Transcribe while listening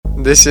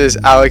This is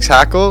Alex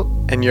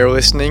Hackle, and you're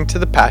listening to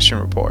The Passion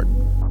Report.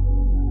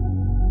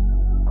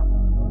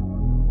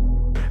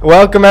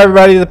 Welcome,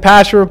 everybody, to The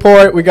Passion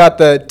Report. We got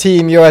the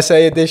Team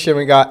USA edition.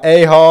 We got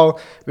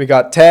A-Hall, we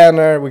got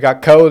Tanner, we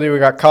got Cody, we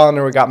got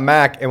Connor, we got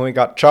Mac, and we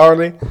got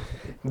Charlie.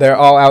 They're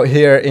all out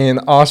here in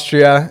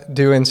Austria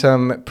doing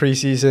some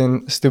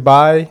preseason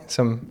Dubai.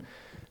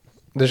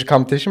 There's a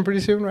competition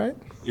pretty soon, right?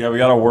 Yeah, we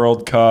got a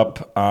World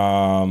Cup.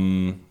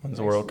 When's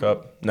the World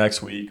Cup?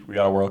 Next week. We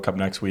got a World Cup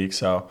next week.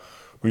 So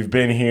we've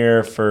been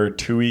here for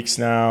 2 weeks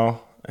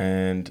now,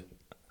 and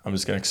I'm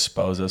just going to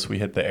expose us. We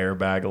hit the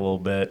airbag a little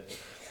bit,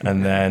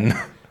 and then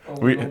a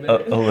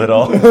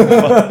little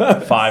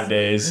 5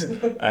 days.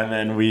 And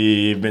then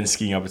we've been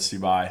skiing up at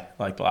Dubai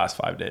like the last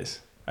 5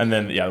 days. And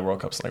then, the World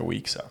Cup's in like a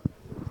week, so.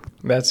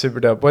 That's super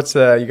dope.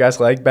 You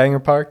guys like Banger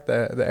Park,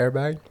 the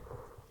airbag?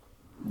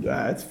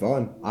 Yeah, it's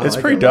fun. It's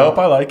pretty dope.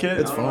 I like it.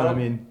 It's fun. I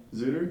mean,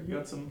 Zooter, you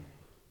got some?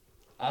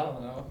 I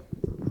don't know.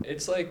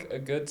 It's like a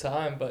good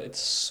time, but it's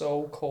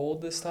so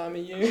cold this time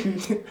of year.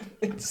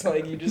 It's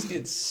like you just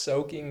get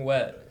soaking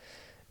wet,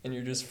 and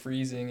you're just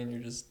freezing, and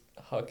you're just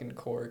hucking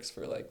corks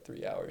for like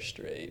 3 hours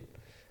straight.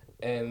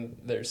 And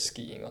there's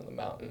skiing on the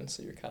mountain,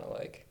 so you're kind of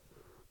like,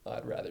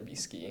 I'd rather be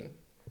skiing,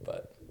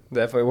 but.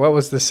 Definitely. What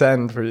was the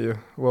send for you?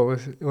 What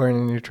was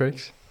learning new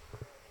tricks?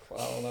 I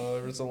don't know.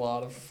 There was a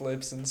lot of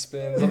flips and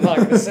spins. I'm not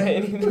going to say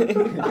anything.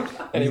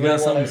 He's got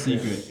something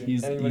secret.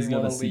 He's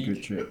got a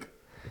secret trick.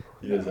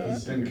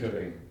 He's been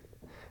cooking.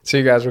 So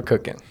you guys were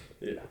cooking?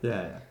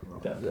 Yeah.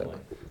 Definitely.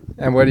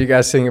 And what do you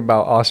guys think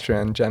about Austria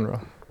in general?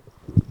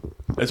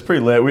 It's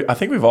pretty lit. I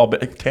think we've all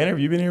been. Tanner, have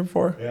you been here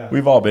before? Yeah.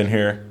 We've all been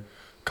here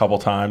a couple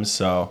times,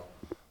 so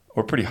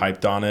we're pretty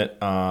hyped on it.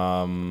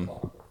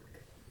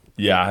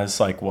 Yeah,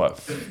 it's like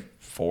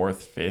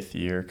fourth, fifth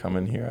year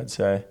coming here, I'd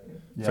say.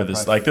 Yeah, for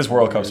this, this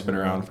World Cup's been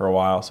around for a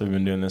while, so we've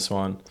been doing this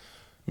one.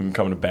 We've been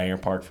coming to Banger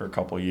Park for a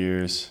couple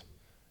years.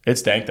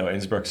 It's dank though.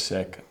 Innsbruck's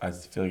sick. I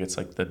feel like it's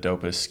like the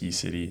dopest ski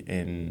city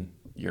in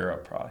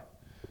Europe, probably.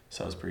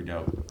 So it's pretty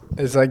dope.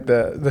 It's like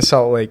the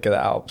Salt Lake of the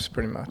Alps,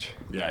 pretty much.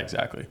 Yeah,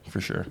 exactly, for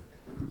sure.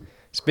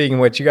 Speaking of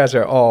which, you guys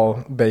are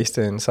all based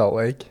in Salt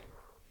Lake.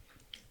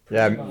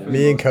 Yeah,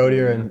 me and Cody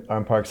are in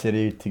Park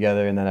City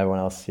together, and then everyone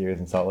else here is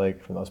in Salt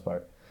Lake for the most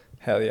part.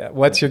 Hell yeah.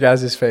 What's your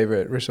guys'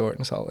 favorite resort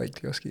in Salt Lake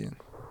to go skiing?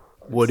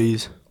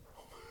 Woody's.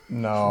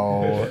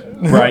 No.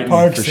 Brighton,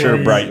 Park for City.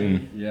 sure,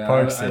 Brighton. Yeah,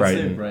 Park City.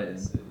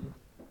 Brighton.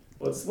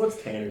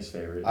 What's Tanner's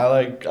favorite? I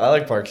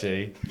like Park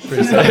City.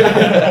 The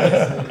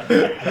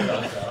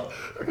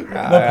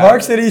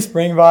Park City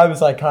spring vibe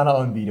is like kind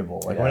of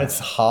unbeatable. Like when it's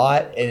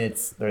hot and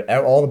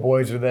all the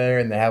boys are there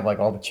and they have like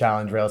all the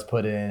challenge rails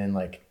put in and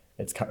like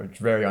it's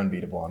very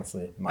unbeatable,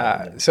 honestly. In my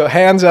opinion. So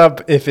hands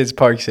up if it's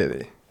Park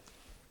City.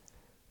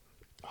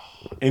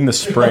 In the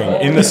spring.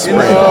 In the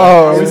spring.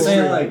 Oh,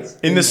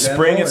 In the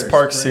spring, it's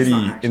Park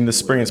City. In the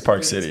spring, it's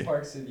Park City. It's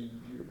Park City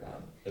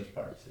year-round. It's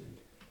Park City.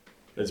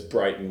 It's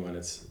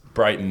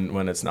Brighton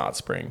when it's not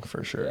spring,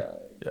 for sure.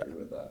 Yeah, I agree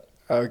with that.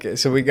 okay.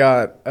 So we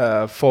got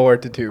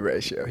 4-2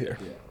 ratio here.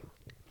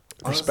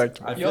 Yeah.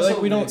 Respectable. I feel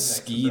like we don't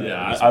ski there.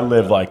 Yeah, I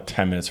live like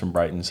 10 minutes from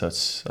Brighton, so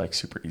it's like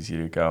super easy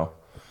to go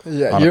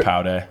Yeah, on a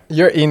pow day.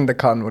 you're in the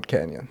Conwood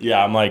Canyon.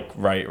 Yeah, I'm like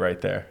right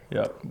there.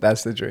 Yep.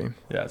 That's the dream.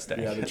 Yeah, it's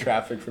dank. Yeah, the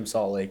traffic from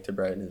Salt Lake to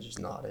Brighton is just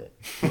not it.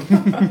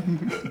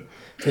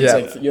 Yeah.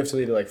 Like you have to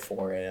leave at like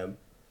 4 a.m.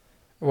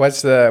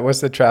 What's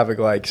the traffic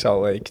like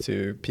Salt Lake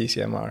to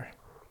PCMR?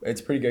 It's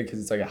pretty good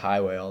because it's like a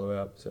highway all the way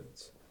up, so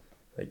it's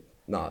like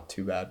not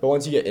too bad. But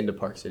once you get into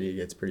Park City, it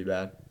gets pretty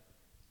bad.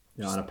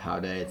 On a pow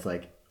day, it's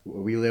like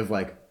we live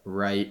like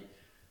right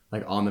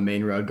like on the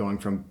main road going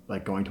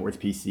towards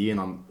PC,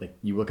 and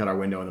you look out our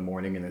window in the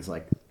morning and there's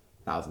like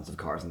thousands of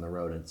cars on the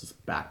road, and it's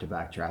just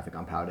back-to-back traffic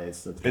on pow days,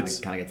 so it kind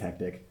of gets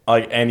hectic.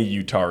 Like any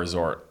Utah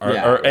resort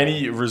or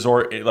any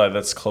resort like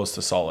that's close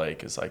to Salt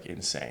Lake is like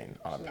insane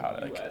on a pow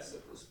day. Like,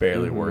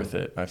 barely worth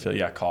it. I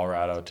feel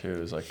Colorado too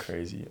is like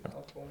crazy.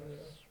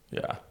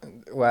 Yeah.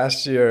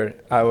 Last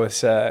year,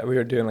 we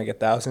were doing like a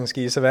 1,000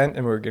 skis event,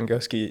 and we were gonna go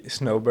ski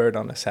snowbird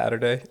on a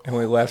Saturday, and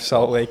we left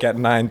Salt Lake at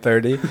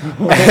 9:30.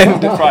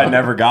 And Probably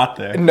never got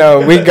there.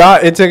 no,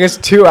 it took us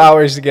 2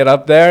 hours to get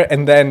up there,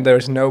 and then there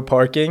was no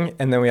parking,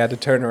 and then we had to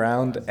turn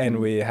around, and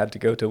we had to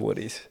go to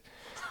Woody's.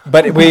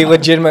 But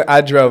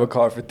I drove a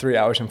car for 3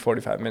 hours and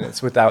 45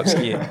 minutes without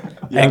skiing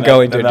and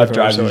going to a different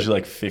drive resort. usually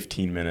like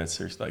 15 minutes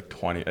or like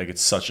 20. Like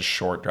it's such a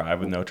short drive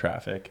with no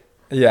traffic.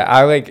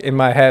 Yeah, in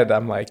my head,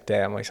 I'm like,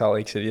 damn, like Salt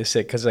Lake City is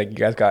sick because like you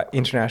guys got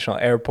international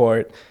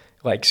airport,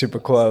 like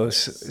super close,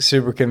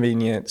 super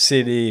convenient,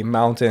 city,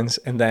 mountains,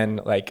 and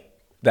then like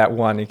that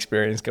one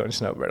experience going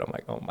snowboard. I'm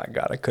like, oh my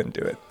God, I couldn't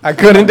do it.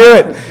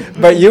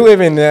 But you live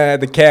in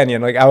the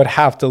canyon. Like I would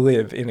have to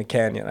live in a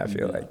canyon, I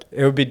feel like.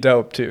 It would be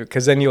dope too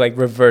because then you like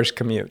reverse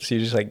commute. So you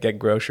just like get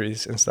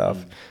groceries and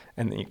stuff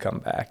and then you come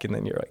back and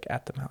then you're like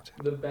at the mountain.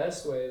 The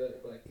best way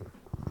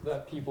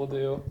that people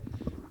do,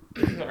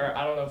 or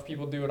I don't know if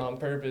people do it on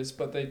purpose,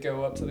 but they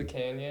go up to the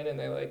canyon and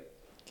they like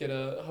get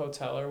a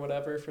hotel or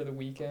whatever for the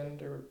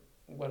weekend or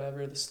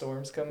whatever, the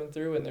storm's coming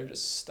through and they're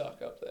just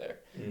stuck up there.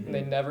 and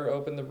they never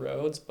open the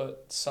roads,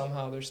 but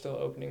somehow they're still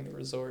opening the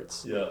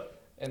resorts. Yeah.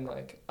 And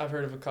like I've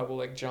heard of a couple,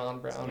 like John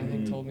Brown, I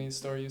think, told me a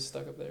story. He was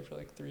stuck up there for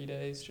like 3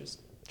 days,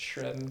 just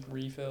shredding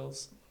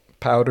refills.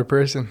 Powder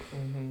person.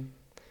 Mm-hmm.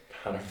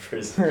 Not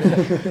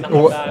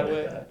a bad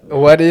way.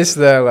 What is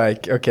the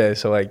like? Okay,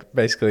 so like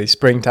basically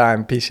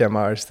springtime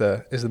PCMR is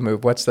the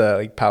move. What's the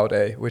like pow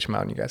day? Which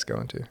mountain you guys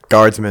going to?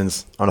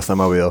 Guardsman's on a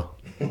snowmobile.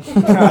 We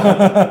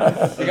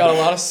got a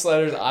lot of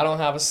sledders. I don't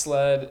have a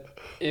sled.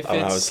 I don't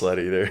have a sled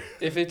either.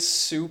 If it's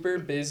super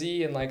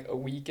busy and like a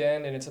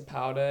weekend and it's a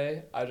pow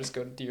day, I just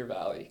go to Deer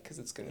Valley because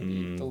it's gonna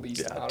be the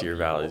least amount. Deer of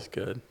Valley's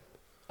good.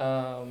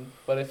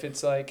 But if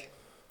it's like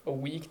a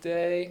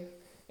weekday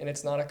and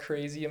it's not a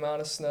crazy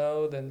amount of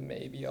snow, then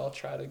maybe I'll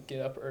try to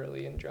get up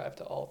early and drive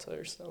to Alta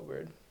or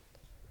Snowbird.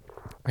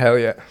 Hell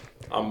yeah.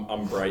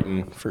 I'm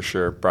Brighton for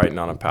sure. Brighton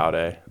on a pow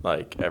day,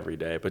 like every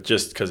day, but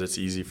just because it's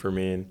easy for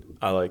me and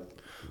I like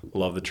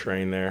love the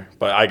terrain there.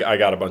 But I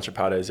got a bunch of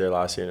pow days there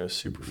last year and it was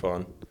super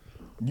fun.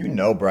 You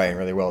know Brian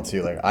really well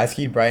too. Like I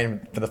skied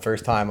Brian for the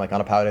first time like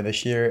on a pow day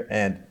this year,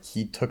 and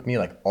he took me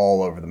like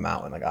all over the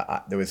mountain.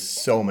 Like there was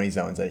so many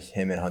zones that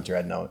him and Hunter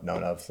had known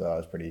of, so it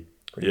was pretty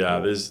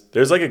Yeah, cool.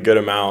 there's like a good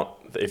amount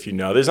if you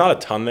know. There's not a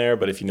ton there,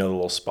 but if you know the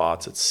little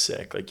spots, it's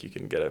sick. Like you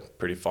can get a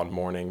pretty fun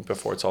morning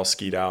before it's all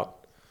skied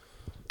out.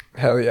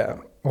 Hell yeah.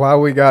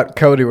 While we got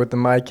Cody with the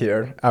mic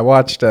here, I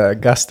watched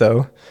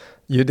Gusto.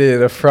 You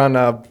did a front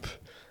up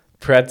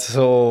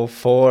pretzel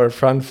 4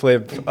 front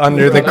flip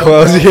under the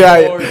clothes.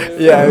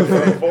 Yeah.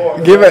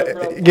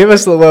 Give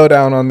us the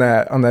lowdown on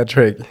that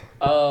trick.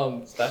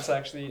 That's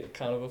actually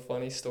kind of a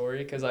funny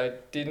story because I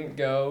didn't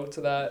go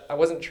to that. I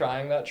wasn't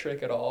trying that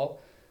trick at all.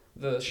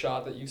 The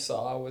shot that you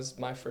saw was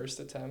my first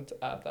attempt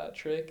at that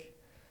trick.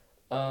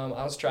 I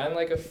was trying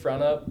like a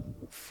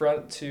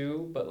front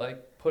 2, but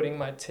like putting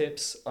my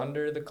tips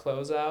under the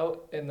closeout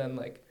and then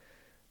like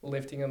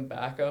lifting them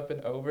back up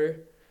and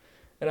over.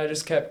 And I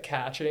just kept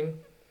catching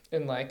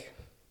and like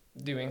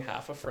doing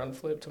half a front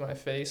flip to my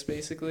face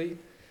basically.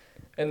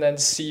 And then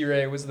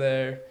C-Ray was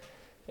there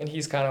and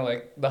he's kind of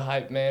like the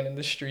hype man in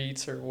the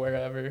streets or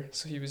wherever.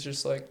 So he was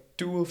just like,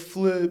 do a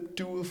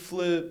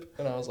flip.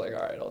 And I was like,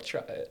 all right, I'll try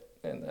it.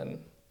 And then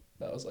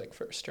that was like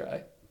first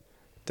try.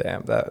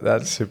 Damn,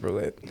 that's super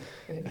lit.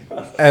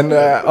 And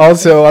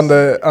also on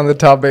the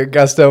topic,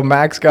 Gusto,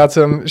 Max got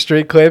some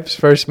street clips.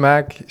 First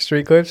Mac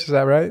street clips, is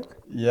that right?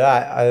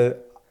 Yeah,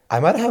 I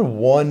might have had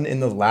one in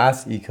the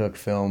last E-Cook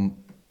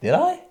film. Did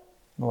I?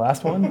 The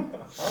last one?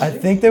 I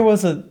think there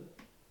was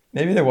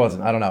maybe there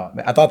wasn't. I don't know.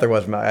 I thought there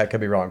was. I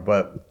could be wrong.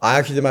 But I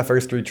actually did my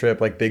first street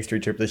trip, like big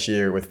street trip this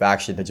year with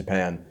Faction to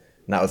Japan.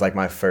 And that was like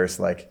my first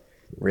like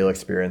real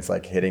experience,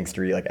 like hitting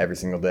street like every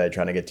single day,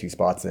 trying to get 2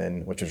 spots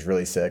in, which was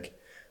really sick.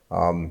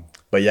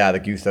 But yeah, the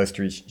Gusto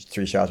street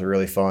shots were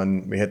really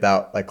fun. We hit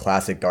that like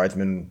classic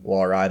guardsman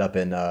wall ride up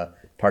in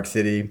Park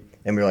City,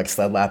 and we were like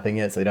sled lapping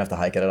it, so you didn't have to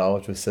hike it at all,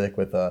 which was sick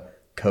with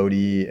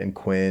Cody and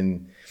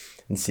Quinn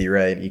and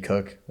C-Ray and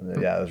E-Cook.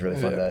 Yeah, it was really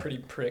fun day. Pretty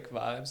prick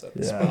vibes at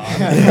the spot.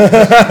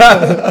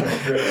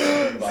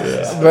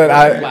 But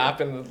I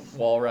lapping the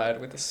wall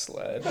ride with a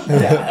sled.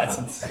 Yeah, that's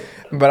insane.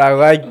 But I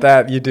like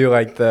that you do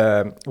like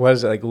the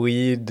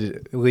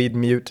lead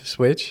mute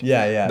switch.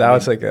 Yeah. That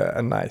was like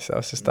a nice. That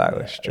was a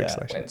stylish trick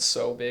selection. Went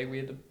so big we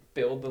had to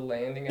build the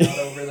landing out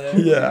over there.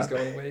 Yeah. He was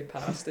going way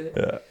past it.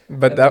 Yeah.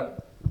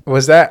 But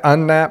was that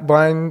unnap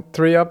blind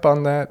 3 up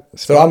on that?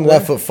 So I'm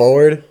left foot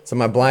forward, so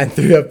my blind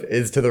 3 up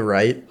is to the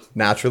right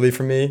naturally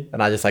for me,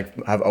 and I just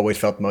like have always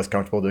felt the most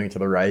comfortable doing it to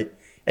the right.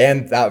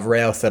 And that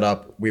rail set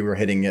up, we were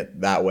hitting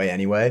it that way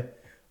anyway,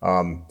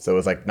 so it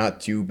was like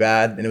not too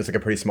bad, and it was like a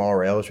pretty small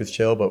rail, which was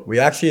chill. But we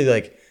actually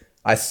like,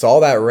 I saw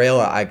that rail.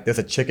 There's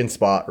a chicken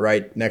spot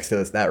right next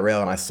to that rail,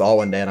 and I saw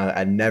one day, and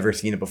I'd never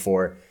seen it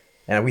before,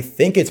 and we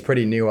think it's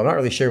pretty new. I'm not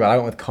really sure, but I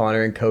went with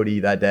Connor and Cody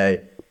that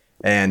day,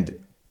 and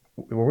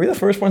were we the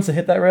first ones to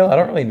hit that rail? I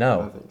don't really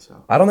know. I think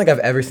so. I don't think I've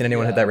ever seen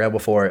anyone hit that rail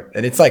before.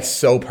 And it's like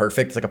so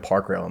perfect. It's like a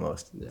park rail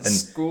almost. Yeah. And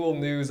School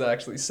News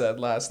actually said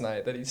last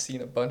night that he's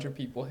seen a bunch of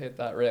people hit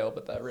that rail,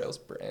 but that rail's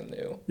brand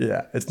new.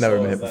 yeah, it's never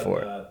been hit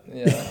before.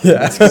 Yeah.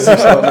 Yeah.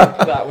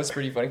 That was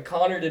pretty funny.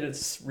 Connor did a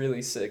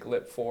really sick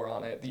lip 4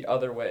 on it the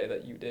other way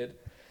that you did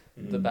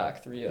the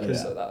back 3 up,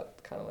 so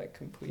that kind of like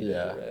completed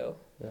the rail.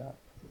 Yeah.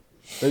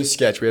 It was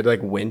sketch. We had to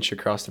like winch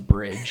across the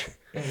bridge.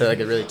 Like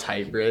a really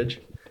tight bridge.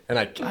 And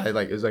I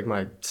like, it was like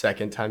my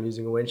second time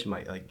using a winch, and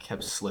my like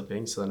kept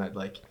slipping. So then I'd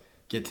like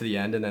get to the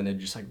end, and then it'd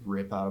just like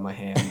rip out of my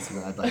hands, and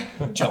then I'd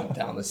like jump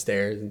down the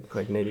stairs and look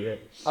like an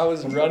idiot. I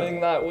was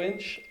running that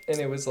winch, and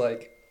it was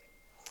like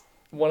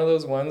one of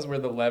those ones where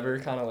the lever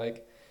kind of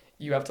like,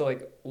 you have to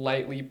like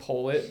lightly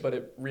pull it, but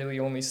it really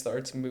only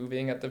starts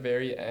moving at the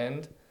very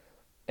end.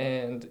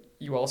 And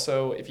you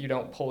also, if you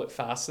don't pull it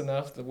fast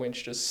enough, the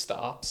winch just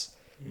stops.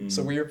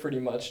 So we were pretty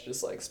much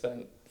just like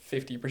spent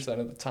 50%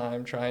 of the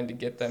time trying to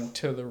get them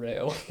to the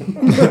rail.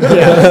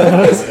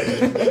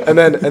 And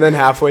then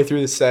halfway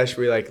through the sesh,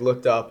 we like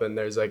looked up, and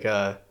there's like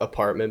a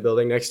apartment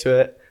building next to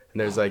it. And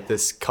there's like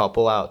this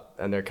couple out,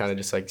 and they're kind of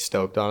just like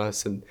stoked on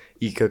us. And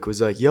E-Cook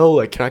was like, "Yo,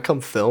 like, can I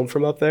come film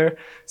from up there?"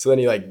 So then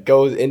he like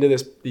goes into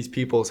these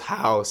people's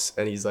house,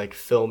 and he's like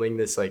filming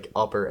this like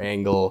upper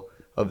angle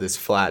of this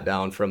flat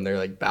down from their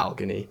like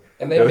balcony.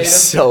 And they It made was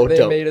us so they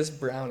dope. made us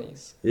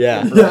brownies.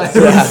 Yeah, Yeah,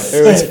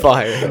 it was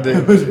fire.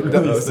 It was really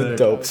That was a sick.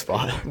 dope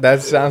spot.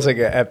 That sounds like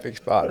an epic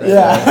spot. Right?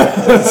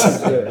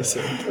 It's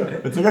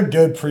like a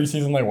good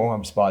preseason like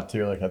warm up spot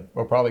too. Like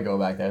we'll probably go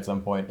back there at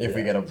some point if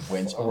we get a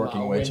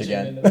working winch Winching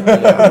again. into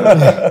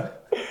the-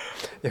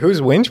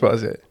 Whose winch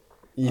was it?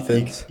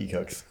 Ethan's.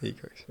 E-Cooks.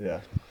 E-Cook's.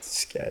 Yeah.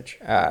 Sketch.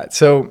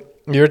 So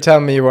you were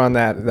telling me you were on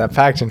that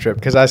faction trip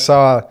because I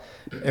saw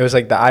it was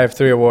like the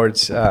IF3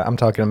 Awards. I'm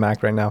talking to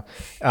Mac right now.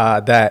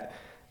 That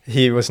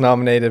he was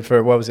nominated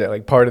for, what was it,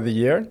 like part of the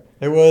year?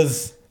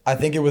 I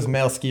think it was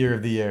male skier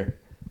of the year,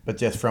 but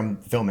just from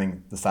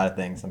filming the side of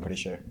things, I'm pretty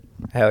sure.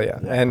 Hell yeah!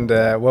 And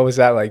what was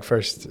that like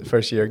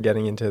first year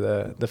getting into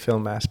the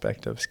film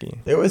aspect of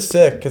skiing? It was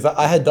sick because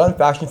I had done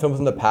fashion films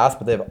in the past,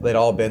 but they'd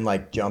all been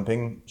like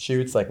jumping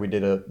shoots. Like we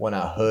did one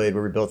at Hood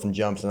where we built some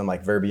jumps, and then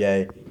like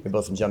Verbier, we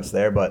built some jumps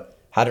there, but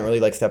hadn't really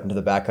like stepped into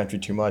the backcountry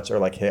too much or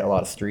like hit a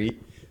lot of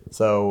street.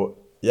 So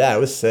yeah, it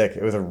was sick.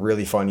 It was a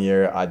really fun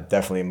year. I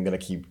definitely am gonna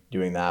keep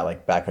doing that,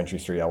 like backcountry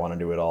street. I want to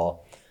do it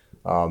all.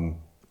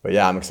 But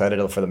yeah, I'm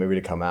excited for the movie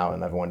to come out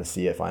and everyone to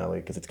see it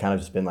finally because it's kind of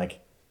just been like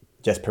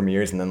just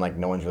premieres and then like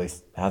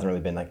hasn't really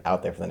been like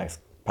out there for the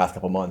past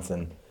couple months,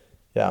 and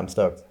yeah, I'm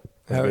stoked.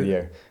 It's a good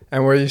year.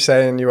 And were you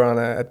saying you were on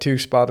a 2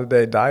 spot a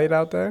day diet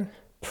out there?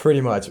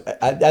 Pretty much.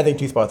 I think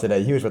 2 spots a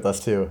day. He was with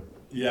us too.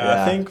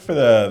 Yeah, I think for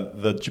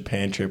the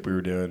Japan trip we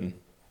were doing,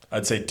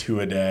 I'd say 2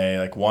 a day,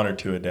 like 1 or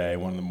 2 a day,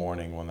 1 in the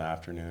morning, 1 in the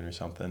afternoon or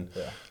something.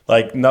 Yeah.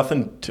 Like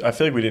nothing, I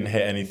feel like we didn't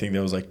hit anything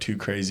that was like too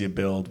crazy a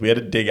build. We had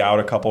to dig out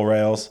a couple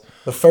rails.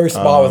 The first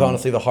spot was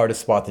honestly the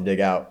hardest spot to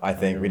dig out, I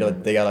think. We had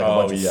to dig out like a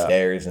bunch of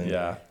stairs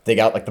and dig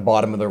out like the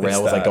bottom of the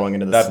rail was like going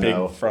into the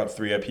snow. That big front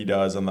 3-up he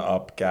does on the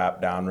up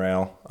gap down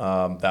rail.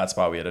 That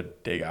spot we had to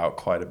dig out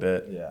quite a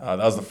bit. Yeah. That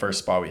was the first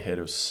spot we hit.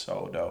 It was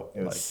so dope. It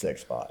was like, a sick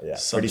spot, yeah.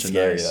 such Pretty a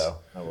scary nice, though,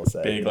 I will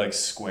say. Big like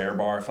square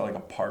bar. Felt like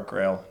a park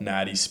rail.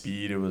 Natty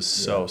speed. It was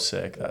so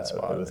sick, that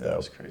spot. It was It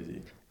was dope.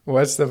 crazy.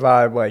 What's the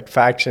vibe like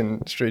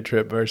faction street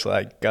trip versus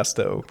like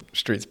gusto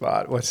street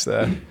spot? What's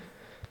the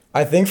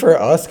I think for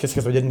us, because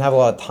we didn't have a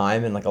lot of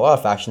time and like a lot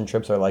of faction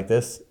trips are like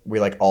this, we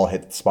like all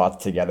hit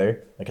spots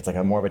together. Like it's like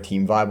a more of a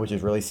team vibe, which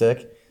is really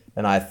sick.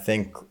 And I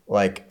think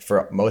like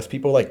for most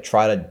people, like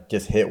try to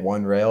just hit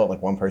one rail,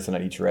 like one person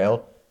at each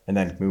rail, and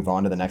then move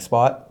on to the next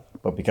spot.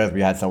 But because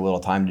we had so little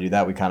time to do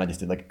that, we kind of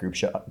just did like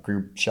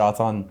group shots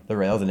on the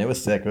rails, and it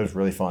was sick. It was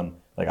really fun.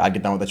 Like I'd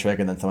get done with the trick,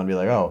 and then someone would be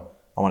like, "Oh,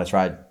 I want to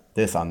try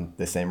this on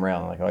this same rail."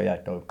 And I'm like, "Oh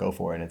yeah, go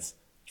for it." And it's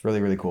really,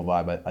 really cool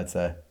vibe, I'd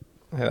say.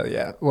 Hell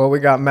yeah. Well, we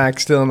got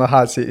Max still in the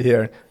hot seat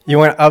here. You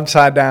went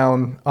upside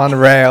down on the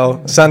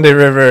rail, Sunday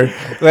River.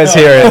 Let's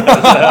hear it.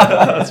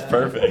 That's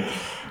perfect.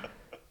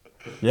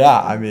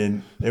 Yeah, I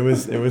mean, it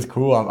was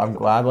cool. I'm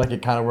glad like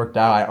it kind of worked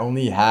out. I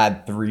only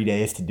had 3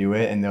 days to do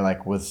it, and there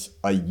like was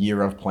a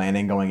year of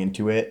planning going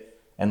into it,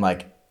 and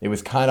like it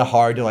was kind of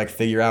hard to like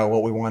figure out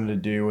what we wanted to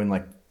do and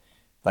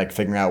like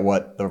figuring out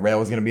what the rail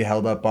was gonna be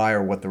held up by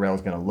or what the rail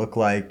was gonna look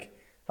like.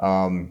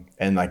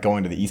 And like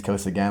going to the East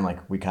Coast again,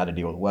 like we had to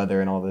deal with weather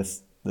and all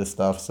this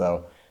stuff.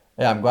 So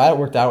yeah, I'm glad it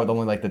worked out with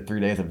only like the 3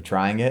 days of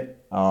trying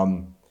it.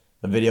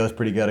 The video is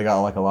pretty good. I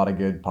got like a lot of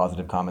good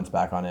positive comments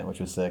back on it, which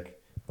was sick.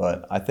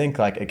 But I think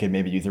like it could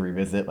maybe use a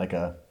revisit, like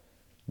a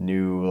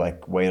new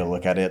like way to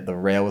look at it. The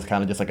rail was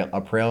kind of just like an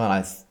up rail,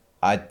 and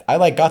I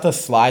like got to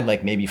slide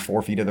like maybe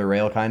 4 feet of the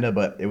rail kind of,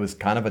 but it was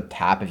kind of a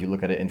tap if you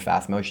look at it in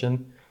fast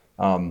motion.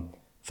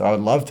 So I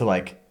would love to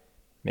like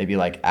maybe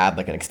like add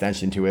like an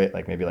extension to it,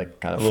 like maybe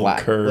like kind of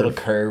little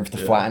curve to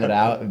flatten it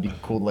out. It'd be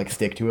cool to like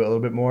stick to it a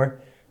little bit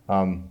more.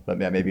 But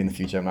yeah, maybe in the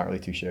future. I'm not really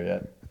too sure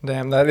yet.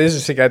 Damn, that is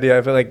a sick idea.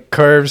 I feel like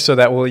curves so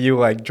that will you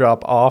like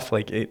drop off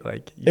like it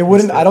like it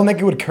wouldn't. I don't think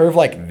it would curve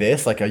like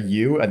this, like a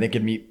U. I think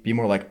it'd be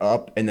more like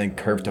up and then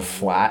curve to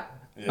flat,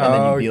 and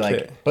then you'd be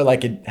like, but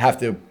like it'd have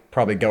to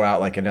probably go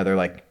out like another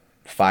like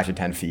 5 to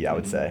 10 feet, I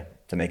would say,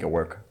 to make it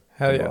work.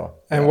 Hell yeah.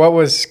 And what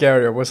was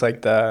scarier? Was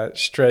like the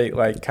straight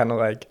like kind of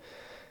like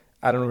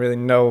I don't really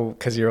know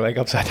because you're like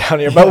upside down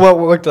here, but what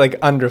looked like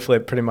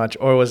underflip pretty much,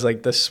 or was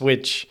like the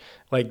switch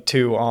like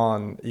 2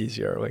 on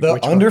easier? Like the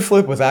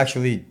underflip was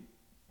actually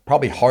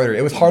probably harder.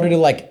 It was harder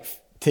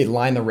to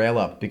line the rail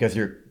up because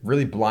you're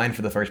really blind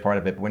for the first part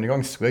of it. But when you're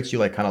going switch, you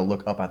like kind of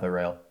look up at the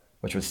rail,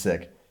 which was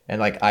sick. And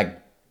like I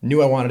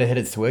knew I wanted to hit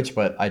it switch,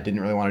 but I didn't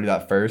really want to do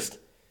that first.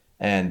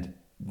 And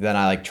then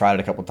I like tried it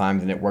a couple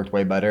times and it worked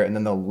way better. And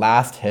then the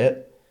last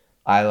hit,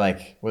 they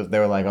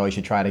were like, "Oh, you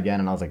should try it again."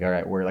 And I was like, "All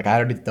right, we're like I had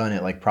already done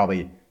it like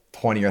probably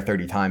 20 or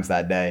 30 times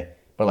that day,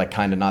 but like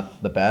kind of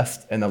not the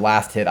best." And the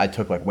last hit, I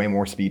took like way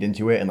more speed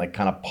into it and like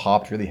kind of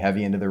popped really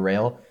heavy into the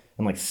rail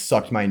and like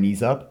sucked my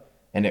knees up,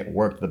 and it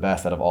worked the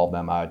best out of all of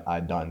them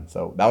I'd done.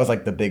 So that was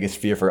like the biggest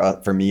fear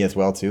for me as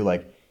well too.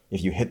 Like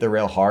if you hit the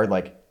rail hard,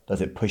 like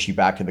does it push you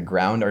back to the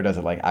ground or does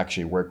it like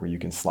actually work where you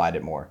can slide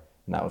it more?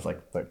 And that was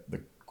like the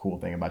cool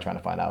thing about trying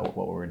to find out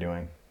what we were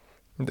doing.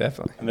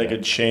 Definitely. And they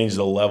could change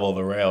the level of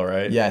the rail,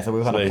 right? Yeah, so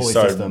we had a they pulley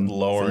started system.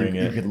 lowering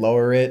You it. could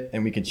lower it,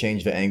 and we could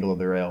change the angle of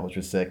the rail, which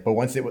was sick. But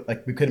once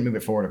like we couldn't move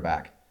it forward or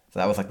back, so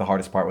that was like the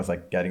hardest part was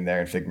like getting there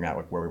and figuring out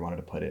like where we wanted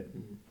to put it.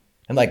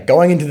 And like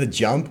going into the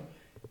jump,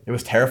 it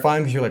was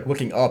terrifying because you're like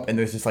looking up and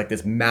there's just like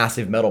this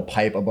massive metal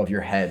pipe above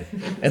your head,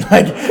 and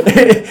like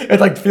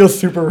it like feels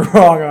super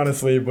wrong,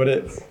 honestly. But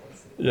it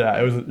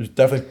was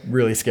definitely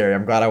really scary.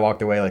 I'm glad I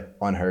walked away like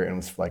unhurt and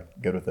was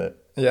like good with it.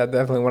 Yeah,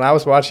 definitely. When I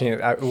was watching it,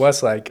 it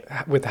was like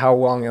with how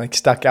long it like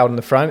stuck out in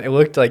the front, it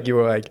looked like you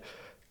were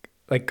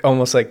like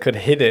almost like could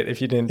hit it if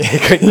you didn't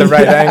take the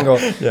right angle.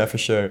 Yeah, for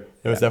sure.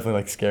 It was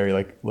definitely like scary,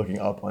 like looking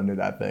up under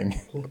that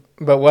thing.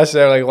 But was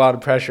there like a lot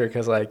of pressure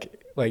because like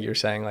you're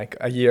saying, like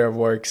a year of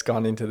work's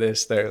gone into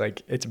this, they're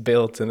like it's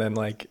built, and then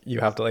like you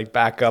have to like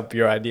back up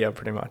your idea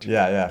pretty much.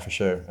 Yeah, for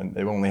sure. And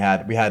we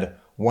had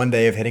 1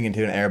 day of hitting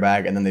into an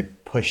airbag, and then they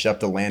pushed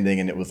up the landing,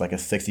 and it was like a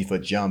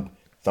 60-foot jump.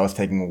 So I was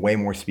taking way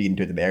more speed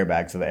into the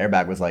airbag. So the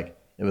airbag was like,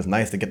 it was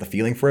nice to get the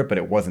feeling for it, but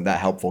it wasn't that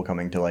helpful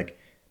coming to like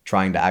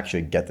trying to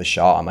actually get the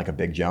shot on like a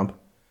big jump.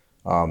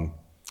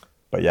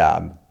 But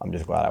yeah, I'm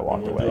just glad I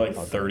walked There away. were like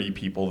 30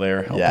 people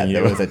there helping Yeah, you.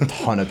 there was a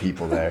ton of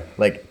people there.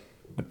 Like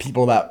the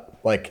people that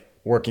like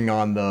working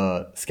on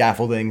the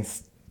scaffolding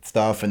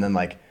stuff, and then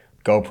like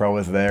GoPro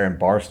was there, and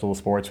Barstool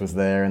Sports was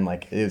there, and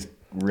like it was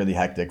really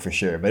hectic for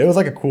sure. But it was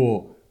like a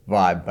cool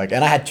vibe. Like,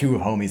 and I had 2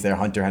 homies there,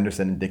 Hunter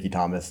Henderson and Dickie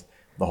Thomas,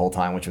 the whole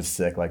time, which was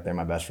sick. Like they're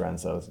my best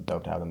friends, so it was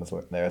dope to have them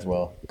there as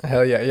well.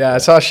 Hell yeah, yeah. I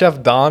saw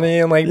Chef Donnie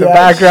in like the Yeah,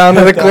 background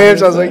of the Chef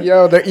clips. I was Donnie. like,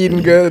 yo, they're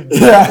eating good.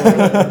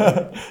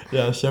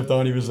 Yeah, Chef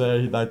Donnie was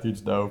there. That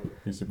dude's dope.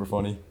 He's super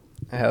funny.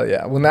 Hell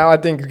yeah. Well, now I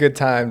think a good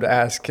time to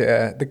ask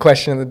the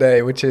question of the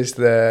day, which is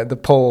the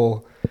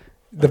poll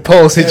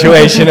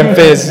situation in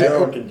Fizz.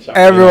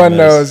 Everyone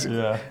knows.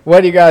 Yeah.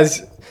 What do you guys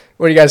think?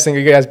 Are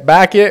you guys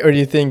back it, or do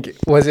you think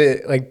was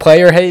it like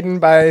player hating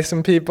by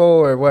some people,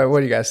 or what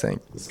do you guys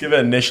think? Let's give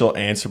an initial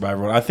answer by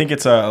everyone. I think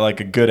it's a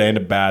good and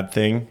a bad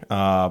thing.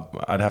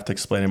 I'd have to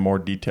explain in more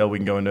detail. We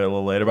can go into it a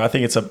little later, but I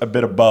think it's a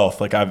bit of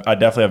both. Like I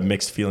definitely have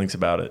mixed feelings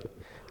about it.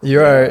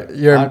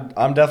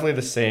 I'm definitely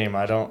the same.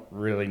 I don't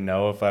really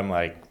know if I'm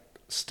like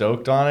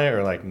stoked on it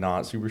or like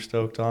not super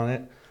stoked on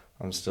it.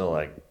 I'm still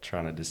like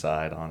trying to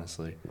decide,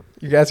 honestly.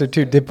 You guys are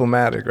too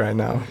diplomatic right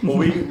now. Well,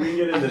 we can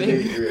get I into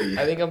think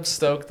I think I'm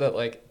stoked that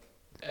like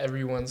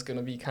everyone's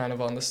gonna be kind of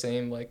on the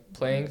same like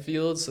playing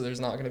field, so there's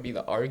not gonna be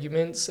the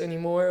arguments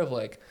anymore of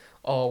like,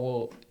 oh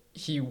well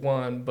he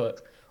won,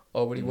 but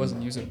he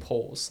wasn't using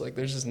poles. Like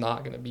there's just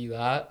not gonna be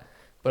that.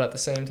 But at the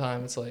same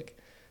time, it's like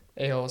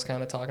Aho was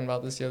kind of talking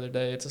about this the other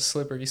day. It's a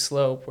slippery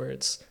slope where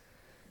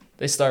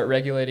they start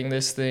regulating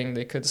this thing,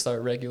 they could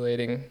start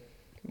regulating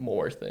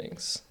more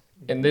things.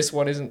 And this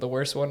one isn't the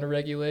worst one to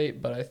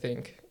regulate, but I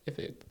think if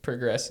it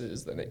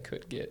progresses, then it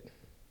could get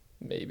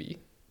maybe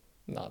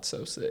not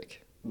so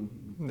sick.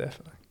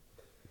 Definitely.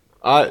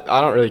 I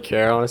don't really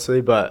care,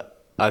 honestly,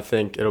 but I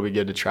think it'll be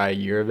good to try a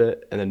year of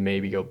it and then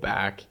maybe go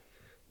back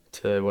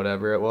to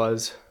whatever it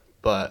was.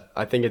 But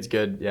I think it's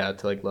good, yeah,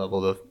 to like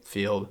level the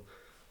field.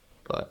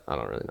 But I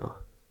don't really know.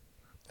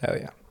 Hell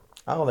yeah.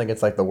 I don't think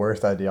it's like the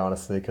worst idea,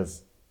 honestly,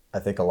 because I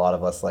think a lot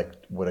of us like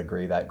would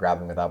agree that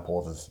grabbing without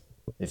poles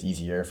is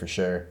easier for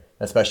sure,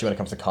 especially when it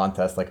comes to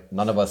contests. Like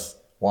none of us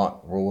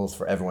want rules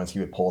for everyone to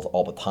with poles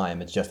all the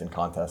time. It's just in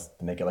contests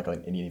to make it like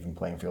an even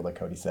playing field, like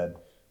Cody said.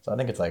 So I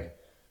think it's like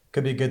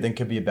could be a good thing,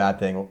 could be a bad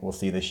thing. We'll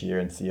see this year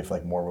and see if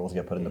like more rules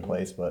get put into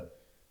place. But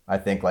I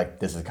think like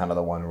this is kind of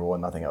the one rule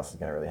and nothing else is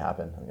gonna really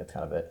happen. I think that's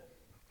kind of it.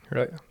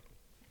 Right.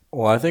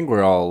 Well, I think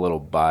we're all a little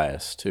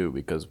biased too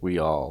because we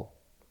all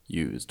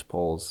used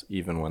poles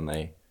even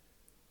when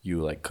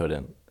you like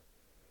couldn't.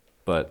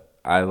 But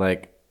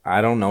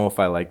I don't know if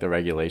I like the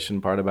regulation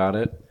part about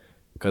it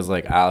because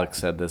like Alex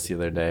said this the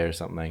other day or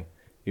something.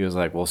 He was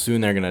like, well,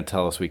 soon they're going to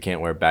tell us we can't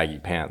wear baggy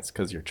pants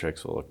because your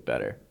tricks will look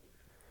better.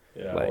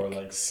 Yeah, Like- or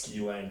like ski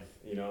length,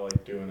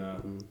 like doing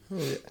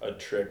a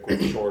trick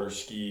with shorter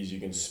skis, you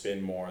can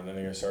spin more, and then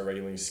they're gonna start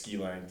regulating ski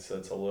length. So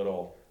it's a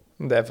little.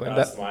 Definitely.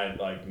 That's my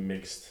like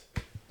mixed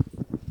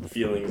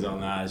feelings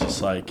on that. It's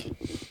just like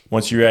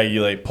once you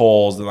regulate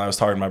poles, then I was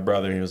talking to my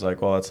brother, and he was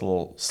like, "Well, that's a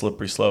little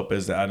slippery slope,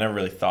 isn't it?" I never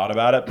really thought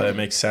about it, but it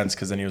makes sense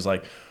because then he was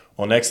like,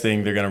 "Well, next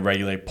thing they're gonna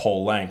regulate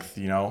pole length,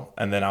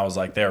 And then I was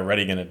like, "They're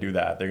already gonna do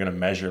that. They're gonna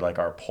measure like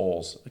our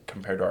poles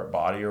compared to our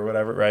body or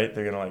whatever, right?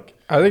 They're gonna like."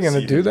 Are they gonna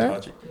see if do we that?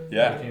 touch it.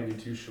 Yeah, Can't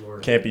be too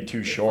short. can't be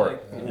too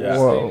short. Like, Yeah.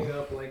 Whoa. standing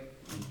up like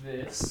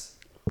this,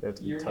 They have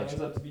to be your hands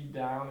touching. have to be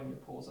down and your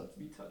poles have to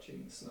be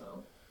touching the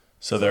snow.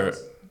 So they're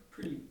it's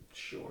pretty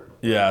short.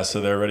 Yeah, so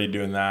they're already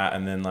doing that,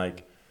 and then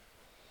like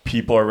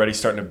people are already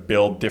starting to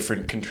build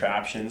different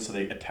contraptions, so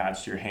they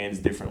attach to your hands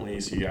differently.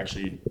 So you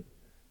actually,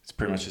 it's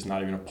pretty much just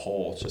not even a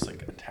pole; it's just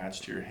like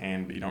attached to your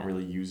hand, but you don't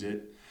really use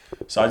it.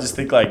 So I just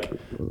think like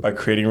by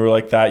creating a rule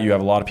like that, you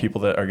have a lot of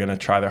people that are gonna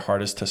try their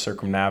hardest to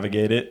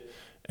circumnavigate it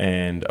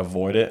and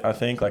avoid it. I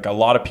think like a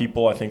lot of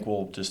people, I think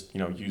will just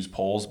use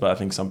poles, but I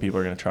think some people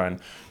are gonna try and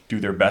do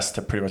their best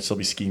to pretty much still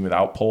be skiing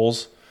without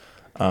poles.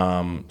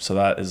 So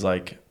that is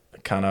like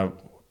kind of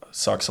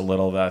sucks a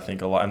little. That I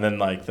think a lot. And then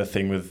like the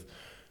thing with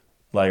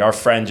like our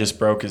friend just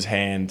broke his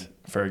hand,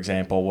 for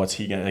example. What's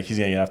he gonna like? He's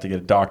gonna have to get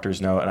a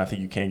doctor's note, and I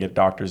think you can't get a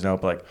doctor's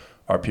note. But like,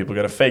 are people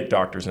gonna fake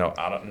doctor's note?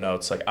 I don't know.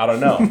 It's like I don't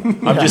know.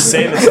 I'm just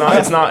saying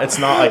it's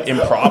not like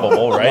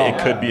improbable, right?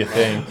 It could be a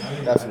thing.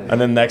 And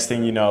then next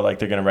thing you know, like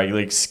they're gonna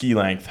regulate ski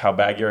length, how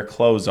baggy your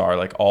clothes are,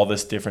 like all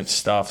this different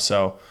stuff.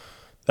 So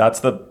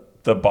that's the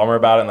bummer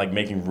about it. And like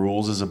making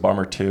rules is a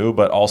bummer too.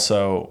 But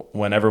also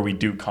whenever we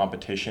do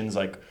competitions,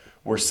 like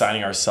we're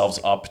signing ourselves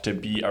up to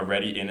be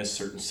already in a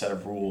certain set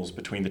of rules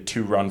between the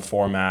 2-run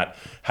format,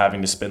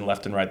 having to spin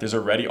left and right. There's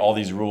already all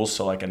these rules.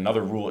 So like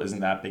another rule isn't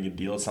that big a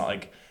deal. It's not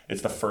like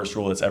it's the first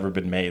rule that's ever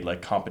been made.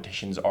 Like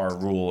competitions are a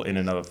rule in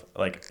and of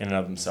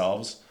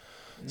themselves.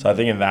 So I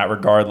think in that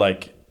regard,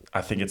 like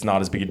I think it's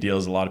not as big a deal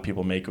as a lot of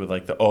people make it with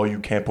like you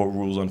can't put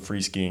rules on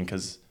free skiing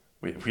because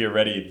we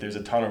already, there's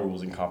a ton of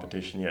rules in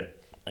competition yet.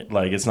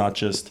 Like it's not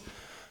just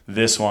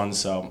this one.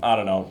 So I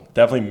don't know,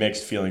 definitely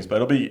mixed feelings,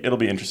 but it'll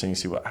be interesting to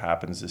see what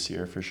happens this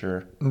year for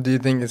sure. Do you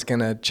think it's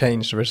gonna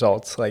change the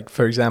results? Like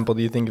for example,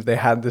 do you think if they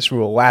had this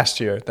rule last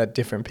year that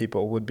different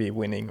people would be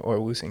winning or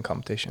losing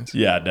competitions?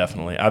 Yeah,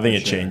 definitely. I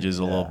think it changes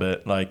a little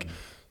bit. Like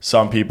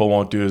some people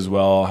won't do as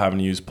well having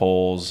to use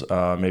poles.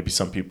 Maybe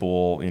some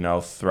people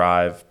will,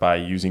 thrive by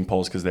using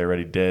poles because they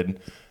already did, and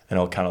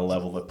it'll kind of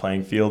level the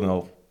playing field, and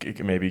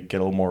it'll maybe get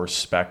a little more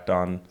respect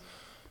on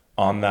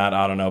that.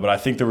 I don't know, but I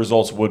think the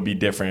results would be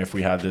different if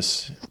we had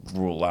this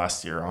rule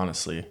last year,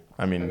 honestly.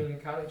 I mean,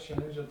 it kind of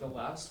changed at the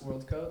last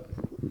World Cup.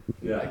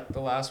 Yeah. Like the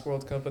last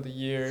World Cup of the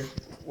year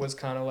was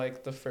kind of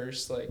like the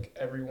first, like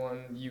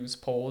everyone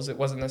used poles. It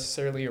wasn't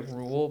necessarily a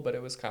rule, but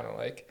it was kind of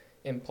like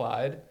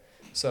implied.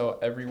 So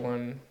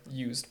everyone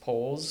used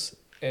poles.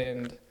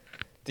 And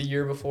the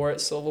year before at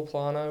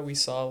Silvaplana, we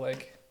saw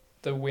like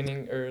the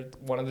winning, or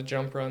one of the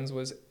jump runs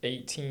was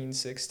 18,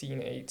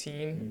 16,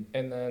 18.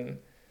 And then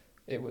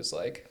it was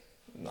like,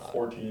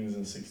 14s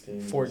and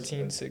 16s.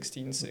 14,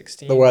 16,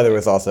 16. The weather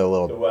was also a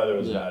The little weather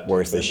was bad.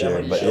 worse this They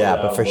year, definitely but chilled yeah,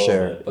 out but a for little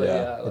sure, bit. But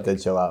yeah, like, it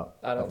did chill out.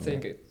 I don't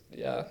think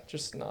it,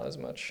 just not as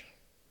much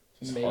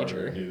It's harder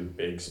major. to do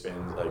big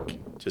spins,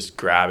 like just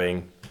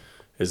grabbing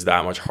is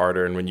that much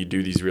harder. And when you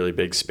do these really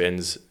big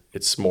spins,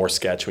 it's more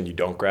sketch when you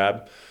don't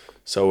grab.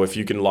 So if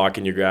you can lock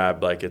in your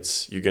grab, like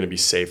you're going to be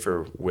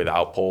safer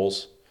without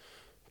poles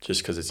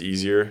just because it's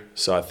easier.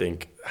 So I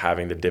think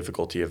having the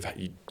difficulty of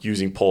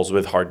using poles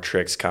with hard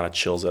tricks kind of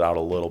chills it out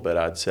a little bit,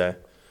 I'd say.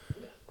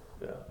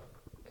 Yeah.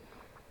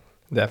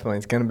 Definitely.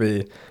 It's going to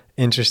be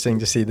interesting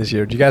to see this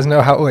year. Do you guys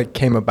know how it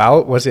came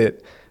about? Was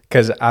it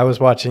because I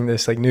was watching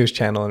this news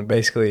channel and it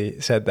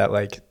basically said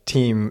that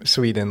Team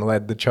Sweden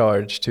led the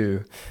charge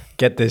to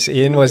get this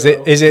in? Is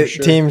it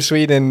sure. Team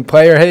Sweden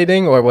player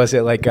hating, or was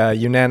it like a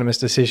unanimous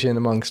decision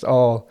amongst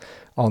all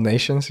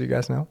nations? Do you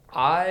guys know?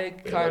 I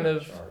kind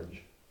of,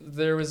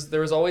 there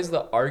was always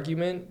the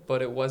argument,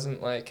 but it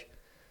wasn't like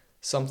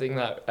something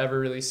that ever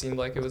really seemed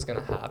like it was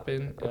going to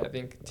happen. And I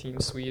think Team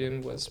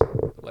Sweden was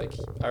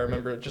I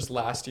remember just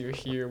last year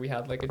here, we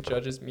had a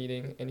judges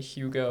meeting and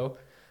Hugo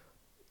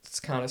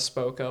kind of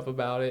spoke up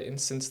about it. And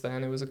since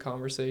then it was a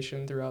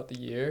conversation throughout the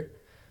year.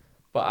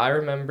 But I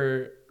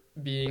remember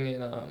being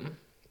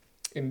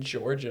in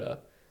Georgia,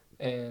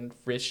 and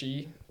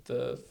Richie,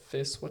 the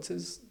FIS, what's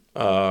his?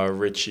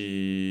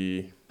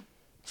 Richie,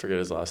 forget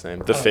his last name.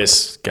 The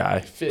FIS guy.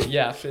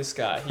 FIS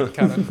guy.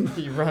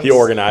 He runs. He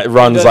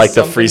runs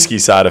the free ski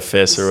side of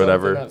FIS or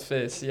whatever. At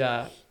FIS,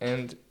 yeah,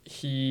 and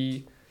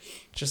he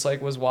just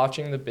was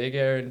watching the big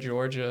air in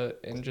Georgia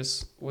and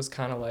just was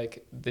kind of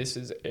like, this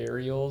is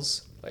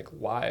aerials.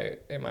 Why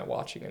am I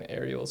watching an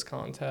aerials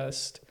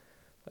contest?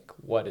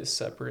 What is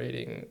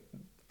separating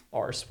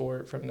our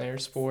sport from their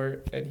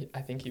sport? And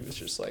I think he was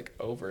just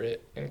over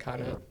it and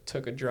kind of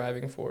took a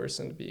driving force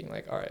into being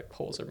all right,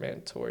 poles are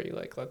mandatory.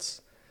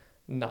 Let's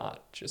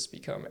not just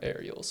become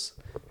aerials,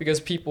 because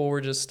people were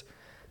just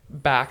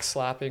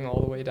backslapping all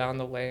the way down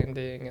the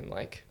landing and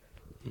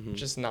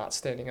just not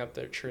standing up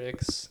their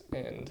tricks.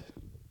 And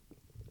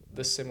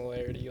the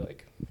similarity,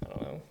 I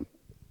don't know,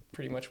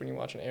 pretty much when you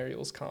watch an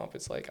aerials comp,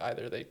 it's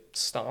either they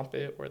stomp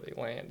it or they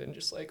land and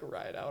just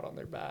ride out on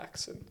their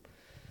backs. And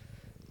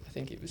I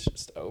think he was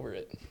just over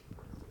it.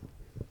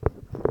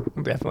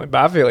 Definitely.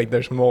 But I feel like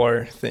there's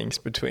more things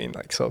between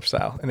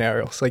slopestyle and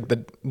aerials,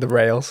 the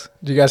rails.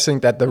 Do you guys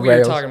think that We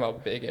rails? were talking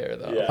about big air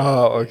though. Yeah.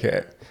 Oh,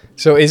 okay.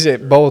 So is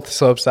it both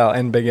slopestyle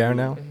and big air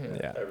now? Mhm.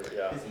 Yeah.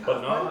 Yeah,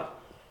 but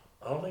not.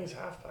 I don't think it's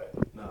half pipe.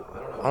 No, I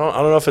don't know.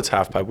 I don't know if it's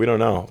half pipe. We don't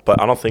know,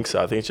 but I don't think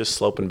so. I think it's just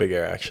slope and big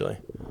air actually.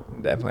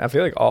 Definitely. I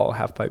feel like all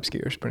half pipe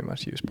skiers pretty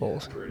much use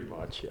poles. Pretty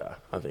much, yeah.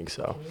 I think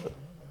so.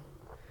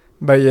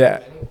 But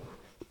yeah,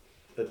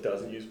 That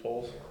doesn't use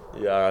poles?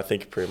 Yeah, I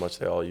think pretty much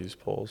they all use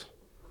poles.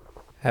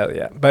 hell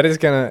yeah. But it's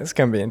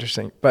gonna be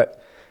interesting.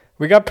 But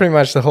we got pretty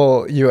much the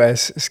whole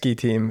US ski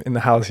team in the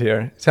house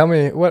here. Tell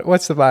me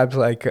what's the vibes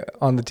like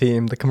on the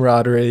team, the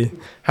camaraderie?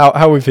 How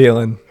are we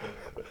feeling?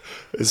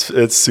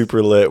 It's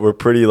super lit. We're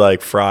pretty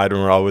fried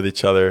when we're all with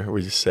each other.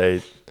 We just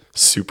say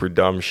super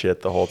dumb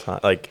shit the whole time.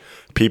 Like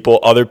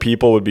other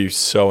people would be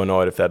so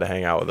annoyed if they had to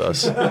hang out with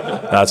us.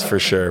 That's for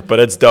sure. But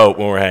it's dope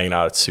when we're hanging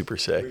out. It's super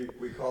sick.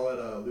 We call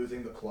it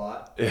losing the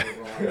plot. Yeah.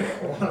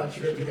 We're on a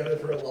trip together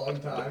for a long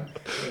time,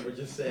 and we're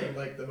just saying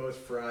like the most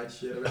fried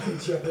shit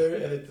around each other,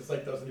 and it just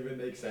like doesn't even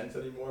make sense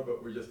anymore.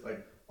 But we're just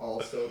like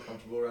all so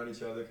comfortable around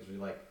each other because we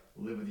like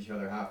live with each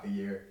other half the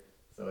year.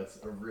 So it's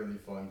a really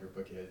fun group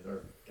of kids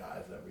or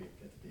guys that we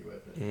get to be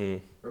with.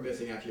 And we're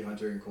missing actually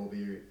Hunter and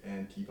Colby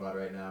and Teapot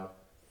right now,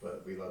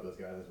 but we love those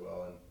guys as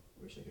well and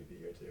wish they could be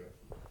here too.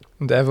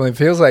 Definitely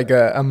feels like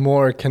a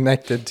more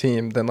connected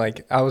team than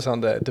like I was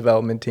on the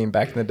development team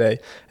back in the day,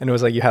 and it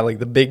was like you had like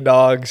the big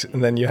dogs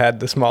and then you had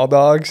the small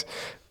dogs,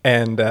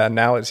 and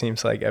now it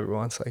seems like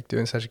everyone's like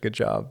doing such a good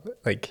job,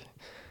 like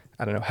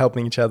I don't know,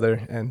 helping each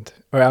other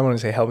or I don't want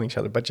to say helping each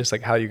other, but just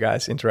like how you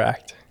guys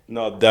interact.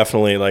 No,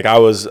 definitely. Like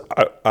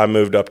I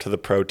moved up to the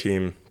pro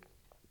team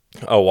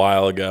a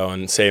while ago,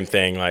 and same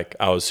thing. Like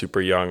I was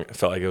super young. I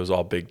felt like it was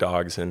all big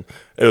dogs, and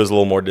it was a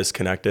little more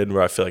disconnected.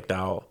 Where I feel like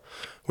now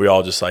we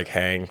all just like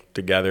hang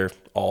together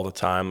all the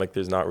time. Like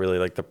there's not really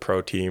like the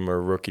pro team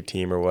or rookie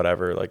team or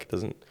whatever. Like it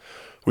doesn't.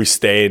 We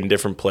stay in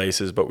different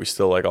places, but we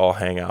still like all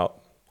hang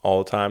out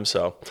all the time.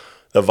 So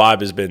the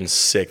vibe has been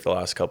sick the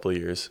last couple of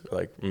years.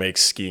 Like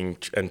makes skiing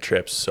and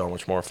trips so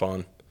much more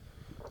fun.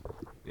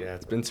 Yeah,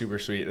 it's been super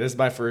sweet. This is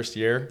my first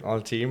year on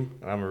the team.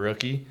 I'm a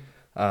rookie,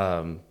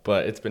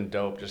 but it's been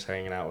dope just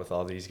hanging out with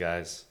all these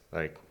guys.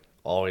 Like,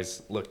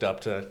 always looked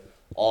up to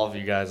all of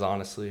you guys,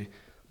 honestly,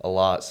 a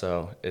lot.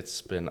 So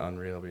it's been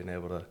unreal being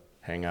able to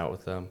hang out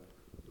with them.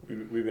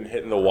 We've been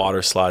hitting the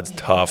water slides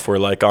tough. We're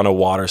like on a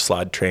water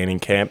slide training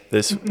camp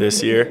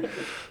this year.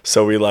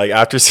 So we like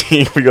after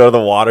skiing, we go to the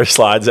water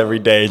slides every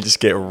day and just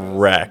get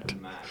wrecked.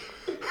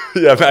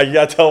 Yeah, man, you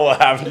gotta tell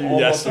what happened to you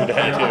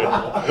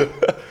yesterday,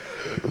 dude.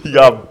 You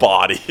got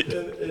bodied.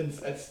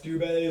 At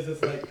Stube is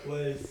this like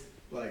place,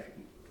 like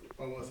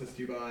almost a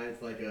Stube.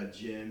 It's like a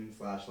gym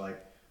 /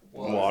 like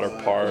water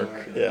park.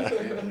 Yeah.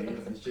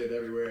 Trampolines and shit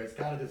everywhere. It's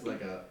kind of just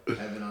like a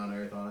heaven on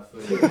earth,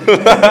 honestly.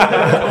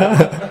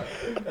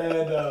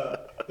 And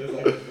there's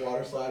like this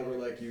water slide where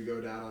like you go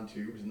down on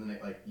tubes and then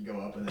it, like you go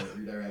up and then it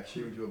redirects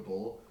you into a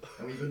bowl.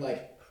 And we've been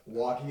like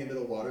walking into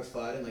the water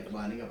slide and like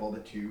lining up all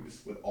the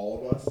tubes with all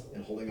of us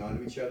and holding on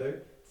to each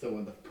other. So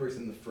when the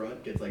person in the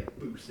front gets like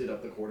boosted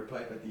up the quarter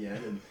pipe at the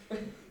end,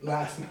 and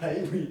last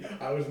night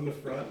I was in the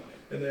front,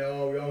 and we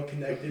all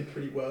connected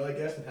pretty well, I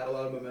guess, and had a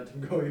lot of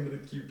momentum going into the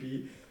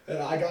QP. And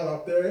I got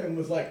up there and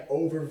was like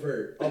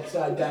oververt,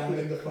 upside down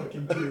in the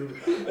fucking tube,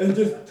 and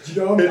just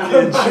jumped out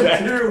of my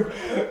tube,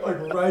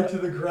 like right to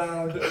the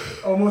ground.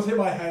 Almost hit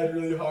my head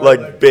really hard.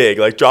 Like big,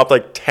 like dropped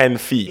like 10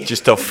 feet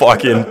just to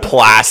fucking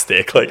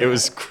plastic. Like it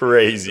was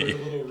crazy.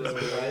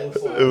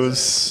 It was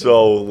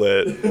so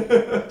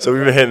lit. So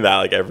we've been hitting that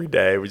like every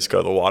day. We just go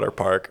to the water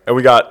park. And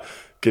we got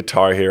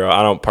Guitar Hero.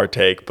 I don't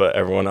partake, but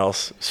everyone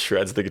else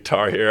shreds the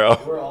Guitar Hero.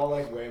 We're all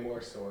like way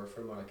more sore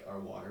from like our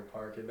water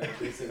park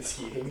adventures than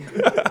skiing,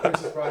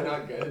 which is probably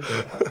not good.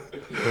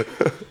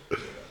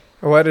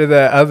 What are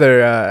the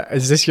other,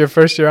 is this your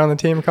first year on the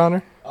team,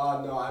 Connor?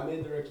 No, I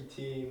made the rookie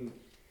team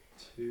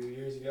 2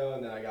 years ago,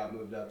 and then I got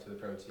moved up to the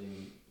pro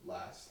team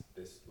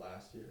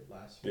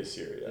This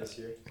year, yeah. This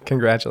year.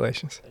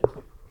 Congratulations.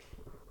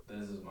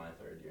 This is my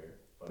third year,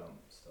 but I'm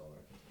still on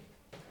rookie team.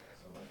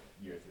 So I'm like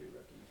year 3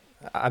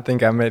 rookie. I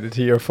think I made it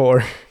to year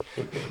 4.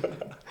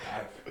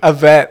 A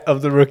vet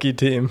of the rookie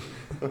team.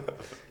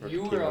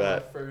 You were on my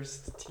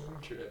first team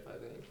trip, I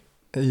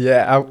think.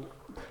 Yeah,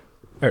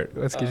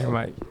 let's get your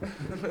mic.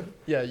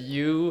 Yeah,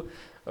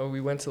 we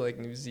went to like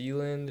New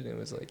Zealand, and it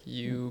was like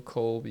you,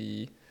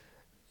 Colby,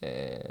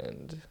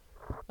 and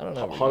I don't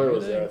know. Hunter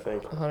was there, I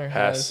think. Hunter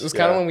Hess, has. It was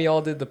kind of when we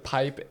all did the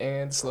pipe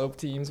and slope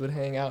teams would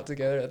hang out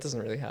together. That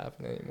doesn't really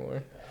happen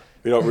anymore.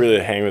 We don't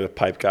really hang with the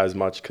pipe guys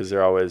much because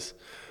they're always.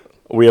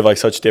 We have like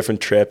such different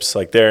trips.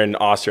 Like they're in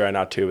Austria right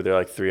now too, but they're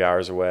like 3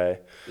 hours away.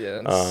 Yeah,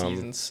 and the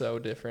season's so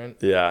different.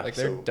 Yeah, like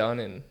they're done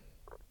in.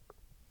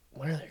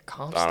 When are their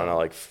comps? I don't know,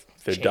 like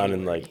they're done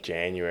in like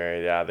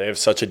January. Yeah, they have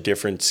such a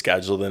different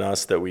schedule than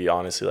us that we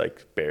honestly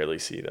like barely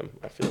see them.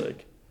 I feel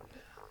like.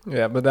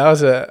 Yeah, but that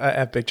was a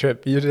epic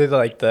trip. You did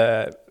like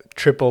the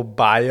triple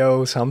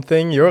bio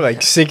something. You were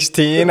like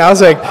 16. I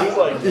was like,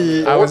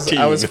 I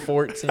was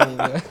 14.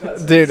 Yeah.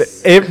 Dude,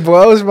 it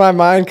blows my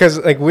mind because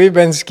like we've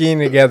been skiing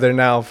together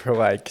now for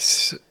like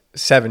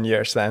 7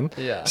 years then.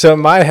 Yeah. So in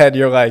my head,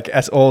 you're like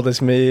as old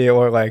as me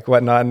or like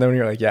whatnot. And then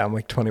you're like, yeah, I'm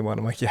like 21.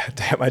 I'm like, yeah,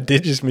 damn, I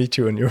did just meet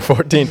you when you were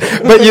 14.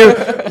 But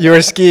you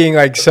were skiing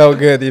like so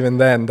good even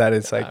then that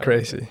it's like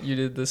crazy. You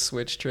did the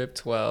switch trip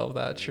 12,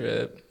 that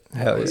trip.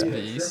 Hell was yeah.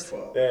 beast.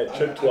 Yeah,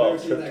 trip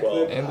 12, trip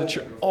 12. And the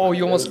trip. Oh,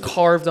 you almost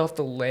carved off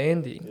the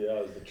landing. Yeah,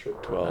 it was the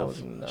trip 12. That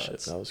was nuts. Shit,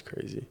 that was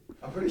crazy.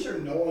 I'm pretty sure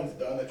no one's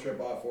done the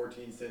trip off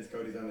 14 since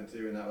Cody's done it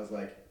too, and that was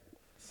like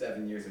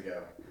 7 years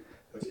ago.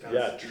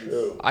 Yeah,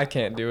 true. I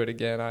can't do it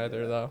again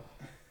either, though.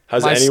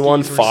 Has My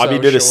anyone? skis were Fabi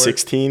so did a short.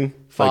 16,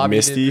 like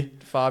Misty.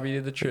 Fabi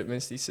did the trip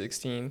Misty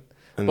 16.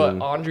 And But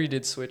then- Andre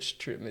did switch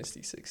trip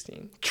Misty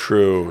 16.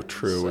 True,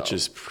 which So-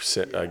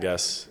 is, I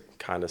guess,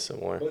 kind of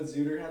similar. But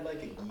Zuder had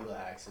like a gila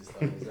axis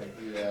though. It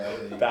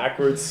was like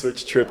Backwards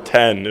switch trip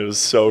 10. It was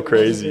so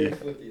crazy.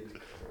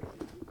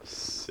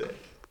 Sick.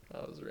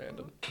 That was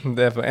random.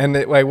 Definitely.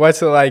 And like,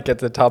 what's it like at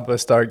the top of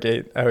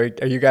Stargate?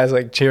 Are you guys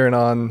like cheering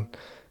on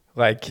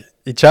like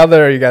each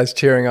other? Are you guys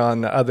cheering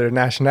on other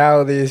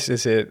nationalities?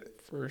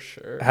 For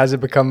sure. Has it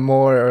become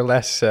more or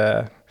less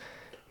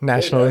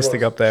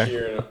nationalistic up there?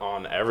 Cheering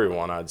on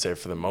everyone, I'd say,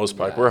 for the most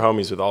part. Like, we're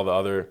homies with all the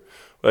other.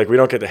 Like, we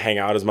don't get to hang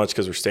out as much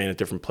because we're staying at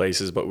different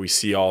places, but we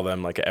see all of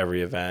them like at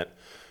every event.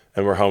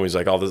 And we're homies,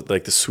 like all the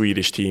like the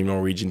Swedish team,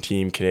 Norwegian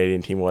team,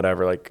 Canadian team,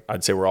 whatever. Like,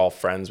 I'd say we're all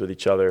friends with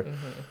each other.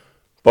 Mm-hmm.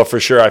 But for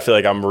sure, I feel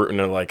like I'm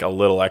rooting like a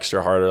little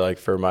extra harder, like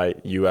for my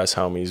U.S.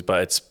 homies.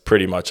 But it's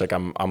pretty much like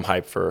I'm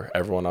hyped for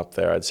everyone up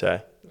there, I'd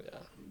say. Yeah.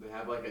 They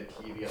have like a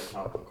TV at the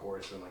top of the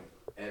course, and like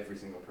every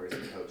single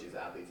person, coaches,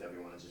 athletes,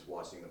 everyone is just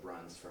watching the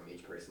runs from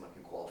each person, like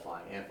in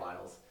qualifying and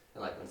finals.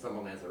 And like when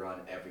someone lands a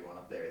run, everyone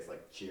up there is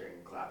like cheering,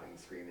 clapping,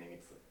 screaming.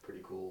 It's like,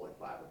 pretty cool, like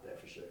vibe up there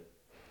for sure.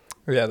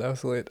 Yeah, that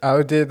was lit.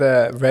 I did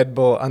Red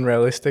Bull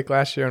Unrealistic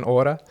last year in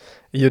Aura.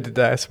 You did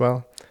that as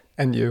well,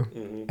 and you,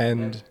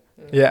 and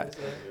yeah.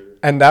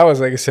 And that was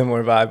like a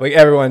similar vibe. Like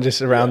everyone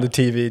just around the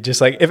TV,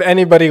 just like if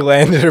anybody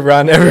landed a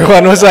run,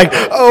 everyone was like,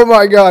 "Oh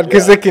my god!"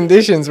 Because the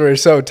conditions were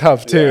so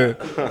tough too.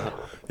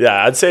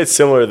 Yeah, I'd say it's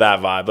similar to that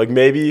vibe. Like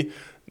maybe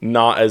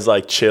not as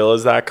like chill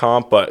as that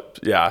comp, but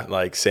yeah,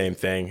 like same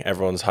thing.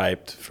 Everyone's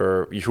hyped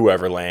for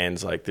whoever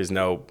lands. Like there's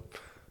no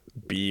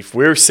beef.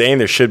 We were saying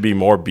there should be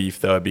more beef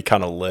though. It'd be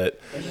kind of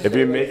lit. If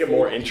we make it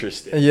more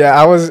interesting. Yeah,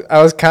 I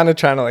was kind of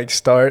trying to like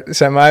start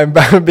semi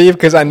beef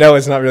because I know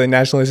it's not really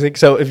nationalistic.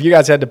 So if you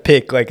guys had to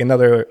pick like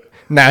another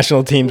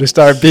national team to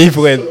start beef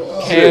with,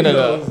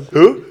 Canada.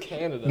 Who?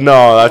 Canada.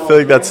 No, I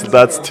feel like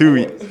that's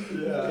too.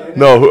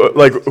 No,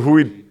 like who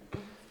we.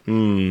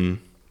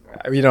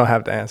 we don't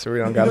have to answer. We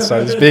don't got to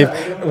start this beef.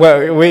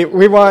 Well,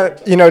 we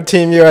want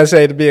Team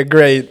USA to be a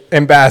great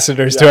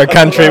ambassadors to our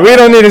country. We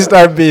don't need to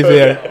start beef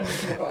here.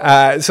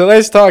 So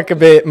let's talk a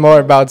bit more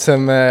about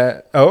some.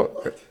 No,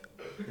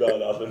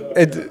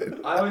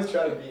 nothing. I always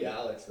try to beat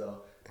Alex though.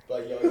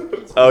 But he always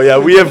beats me. Oh yeah,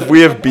 we have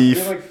We beef.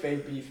 have like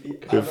fake beef. We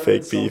have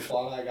fake beef.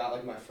 So fun. I got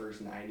like my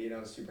first 90 and I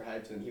was super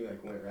hyped, and he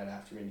like went right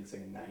after me and it's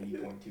like a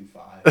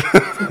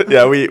 90.25.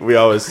 Yeah, we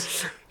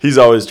always. He's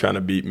always trying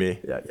to beat me.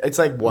 Yeah, it's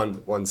like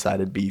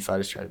one-sided beef. I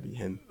just try to beat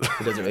him.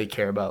 He doesn't really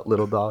care about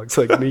little dogs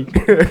like me.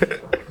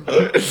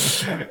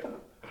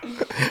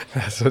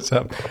 That's what's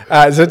up.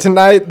 So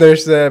tonight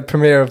there's the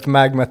premiere of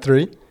Magma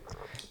 3.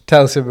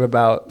 Tell us a bit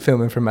about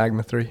filming for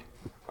Magma 3.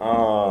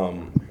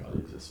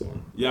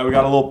 Yeah, we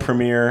got a little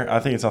premiere. I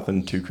think it's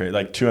nothing too crazy.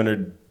 Like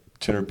 200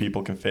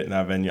 people can fit in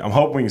that venue. I'm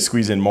hoping we can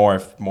squeeze in more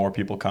if more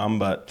people come.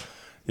 But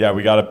yeah,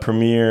 we got a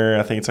premiere.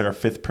 I think it's like our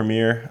 5th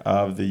premiere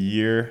of the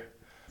year.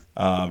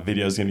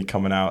 Video is going to be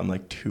coming out in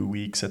like 2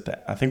 weeks.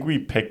 I think we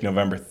picked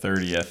November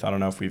 30th. I don't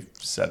know if we've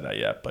said that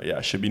yet. But yeah,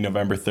 it should be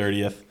November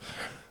 30th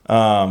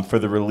for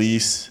the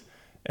release.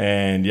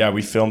 And yeah,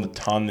 we filmed a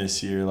ton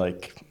this year.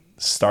 Like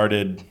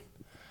started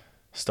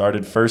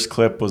first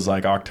clip was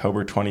like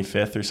October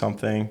 25th or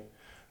something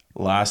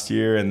last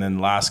year, and then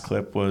last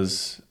clip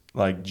was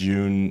like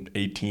June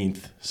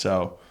 18th.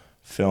 So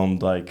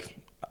filmed like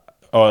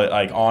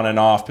on and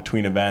off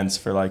between events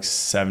for like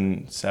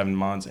 7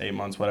 months, 8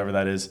 months, whatever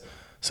that is.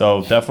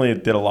 So definitely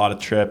did a lot of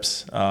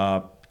trips,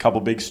 a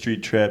couple big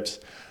street trips,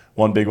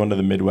 one big one to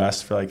the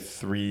Midwest for like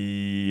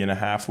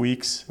 3.5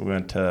 weeks. We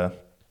went to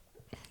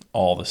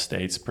all the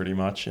states pretty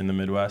much in the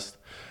Midwest.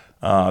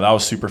 That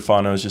was super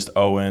fun. It was just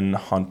Owen,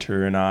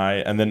 Hunter, and I.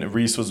 And then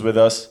Reese was with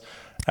us.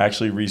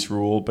 Actually, Reese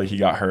ruled, but he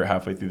got hurt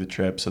halfway through the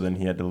trip, so then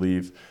he had to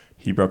leave.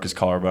 He broke his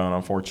collarbone,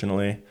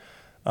 unfortunately.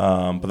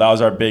 But that was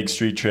our big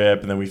street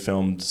trip, and then we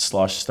filmed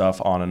slush stuff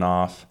on and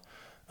off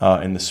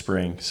in the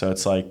spring. So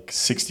it's like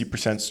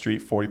 60%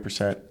 street,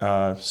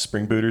 40%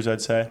 spring booters,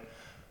 I'd say.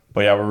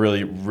 But yeah, we're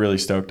really, really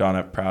stoked on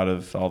it. Proud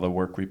of all the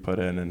work we put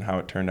in and how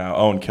it turned out.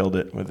 Owen killed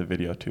it with the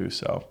video too,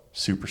 so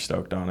super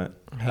stoked on it.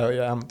 Hell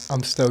yeah,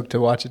 I'm stoked to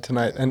watch it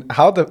tonight. And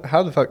how do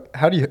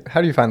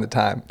you find the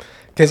time?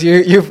 Because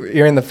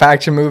you're in the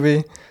faction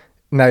movie,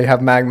 now you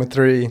have Magma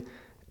 3,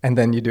 and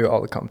then you do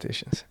all the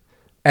competitions.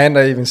 And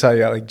I even saw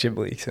you at like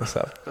Ghibli and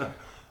stuff.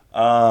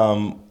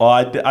 Well,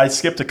 I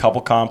skipped a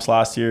couple comps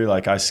last year.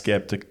 Like I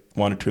skipped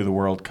 1 or 2 of the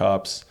World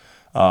Cups.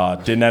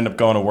 Didn't end up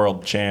going to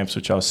World Champs,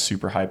 which I was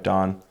super hyped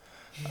on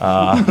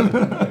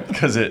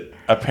because it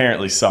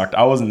apparently sucked.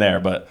 I wasn't there,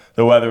 but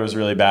the weather was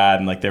really bad,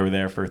 and like they were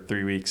there for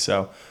 3 weeks.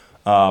 So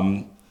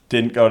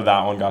didn't go to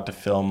that one. Got to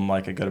film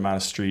like a good amount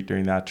of street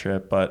during that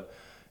trip, but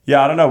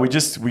yeah, I don't know.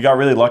 We got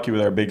really lucky with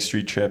our big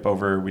street trip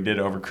we did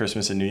it over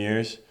Christmas and New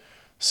Year's.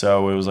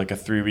 So it was like a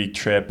 3-week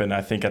trip, and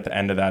I think at the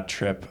end of that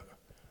trip,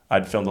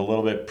 I'd filmed a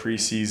little bit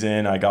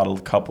preseason. I got a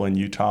couple in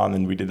Utah, and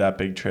then we did that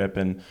big trip,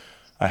 and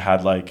I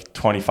had like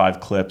 25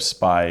 clips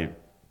by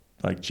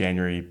like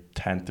January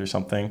 10th or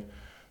something.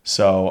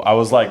 So I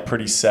was like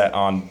pretty set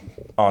on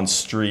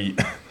street.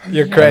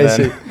 You're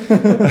crazy.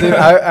 Dude,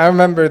 I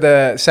remember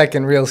the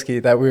second reel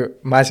ski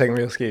my second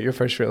reel ski, your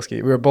first reel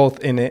ski. We were both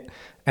in it.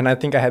 and I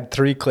think I had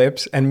 3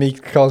 clips. And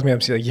Meek calls me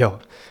up, she's like, "Yo,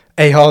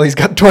 hey, Holly's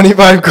got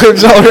 25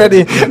 clips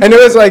already," and it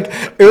was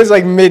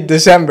like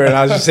mid-December, and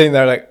I was just sitting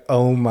there like,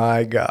 "Oh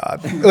my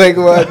god, like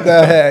what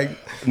the heck."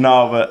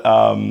 No,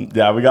 but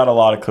yeah, we got a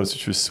lot of clips,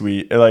 which was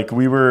sweet. Like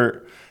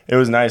it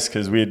was nice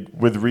because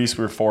with Reese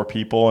we were 4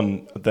 people,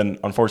 and then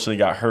unfortunately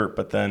got hurt.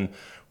 But then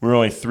we were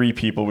only 3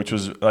 people, which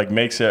was like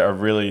makes it a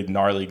really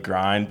gnarly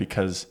grind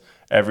because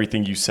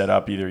everything you set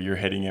up, either you're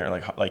hitting it or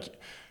like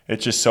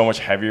it's just so much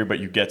heavier, but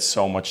you get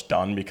so much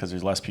done because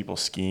there's less people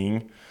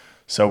skiing.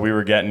 So we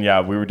were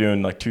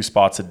doing like 2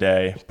 spots a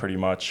day pretty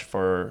much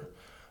for,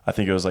 I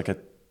think it was like a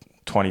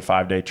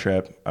 25-day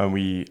trip,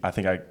 and I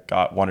think I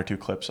got 1 or 2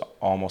 clips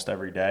almost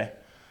every day.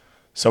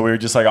 So we were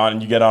just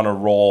like you get on a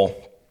roll.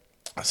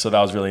 So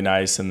that was really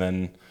nice. And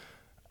then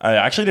I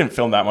actually didn't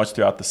film that much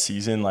throughout the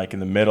season. Like in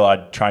the middle,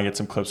 I'd try and get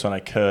some clips when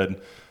I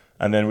could.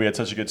 And then we had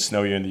such a good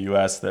snow year in the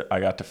U.S. that I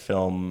got to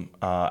film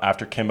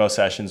after Kimbo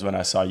sessions when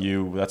I saw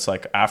you. That's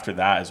like after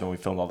that is when we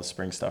filmed all the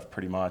spring stuff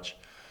pretty much.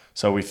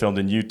 So we filmed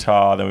in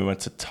Utah, then we went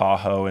to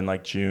Tahoe in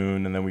like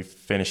June, and then we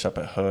finished up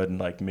at Hood in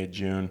like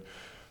mid-June.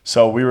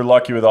 So we were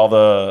lucky with all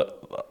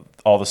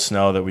the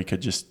snow that we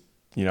could just,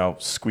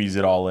 squeeze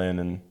it all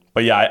in.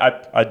 But yeah,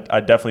 I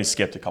definitely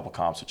skipped a couple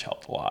comps, which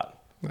helped a lot.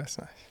 That's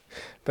nice,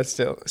 but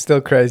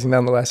still crazy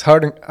nonetheless.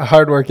 A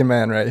hardworking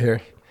man right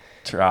here.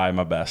 Try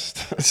my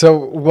best. So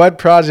what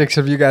projects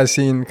have you guys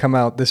seen come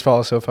out this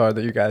fall so far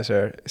that you guys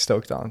are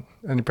stoked on?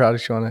 Any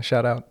projects you want to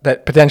shout out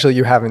that potentially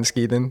you haven't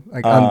skied in,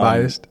 like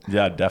unbiased?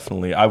 Yeah,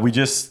 definitely. We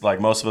just,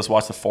 like most of us,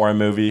 watched the foreign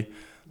movie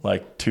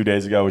like 2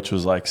 days ago, which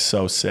was like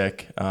so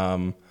sick.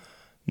 Not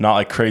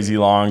like crazy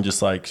long,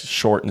 just like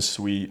short and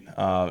sweet.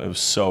 It was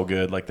so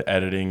good. Like the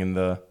editing and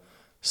the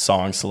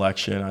song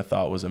selection I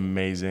thought was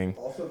amazing.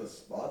 Also the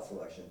spot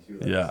selection too.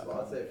 Like Yeah. The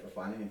spots they for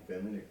finding in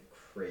Finland are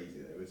crazy.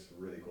 It was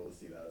really cool to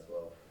see that as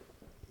well.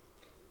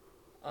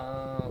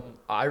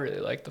 I really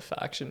like the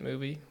Faction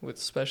movie with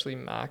especially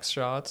Max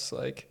shots.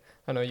 Like,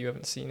 I know you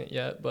haven't seen it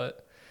yet,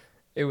 but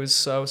it was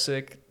so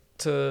sick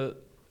to,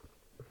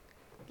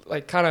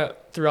 like, kind of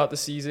throughout the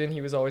season, he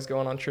was always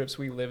going on trips.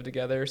 We lived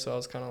together, so I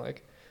was kind of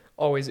like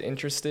always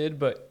interested,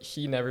 but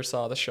he never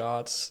saw the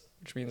shots,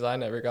 which means I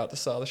never got to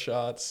saw the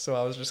shots. So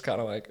I was just kind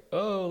of like,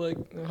 oh,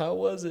 like, how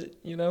was it,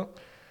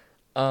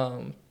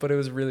 But it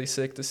was really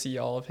sick to see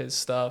all of his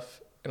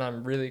stuff, and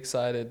I'm really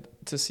excited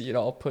to see it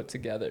all put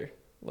together,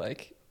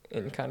 like,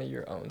 in kind of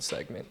your own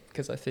segment,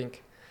 because I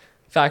think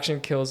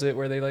Faction kills it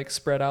where they, like,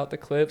 spread out the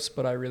clips,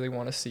 but I really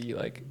want to see,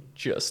 like,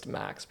 just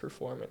Max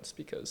performance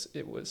because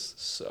it was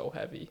so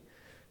heavy.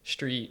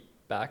 Street,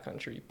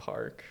 backcountry,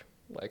 park,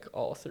 like,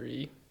 all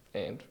 3,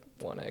 and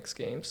 1 X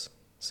Games.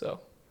 So,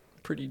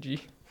 pretty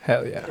G.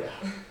 Hell yeah.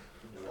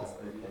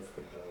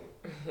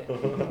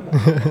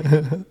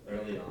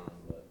 Early on,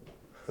 but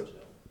it's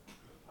chill.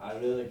 I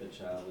really like the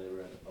Child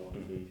Labor and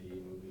OMBG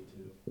movie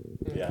too.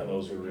 Yeah,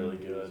 those were really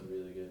It good. was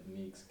really good.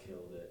 Meeks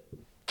killed it.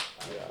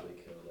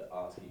 Absolutely killed it.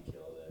 Oski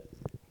killed it.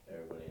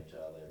 Everybody in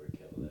Child Labor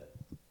killed it.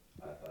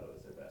 I thought it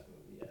was their best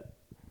movie yet.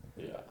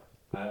 Yeah.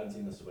 I haven't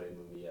seen the Sway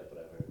movie yet, but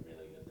I've heard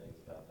really good things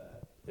about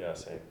that. Yeah,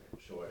 same.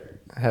 Shorter.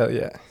 Hell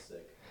yeah.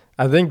 Sick.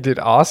 I think, dude,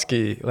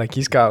 Oski, like,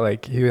 he's got,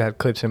 like, he had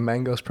clips in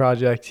Mango's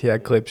project. He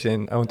had clips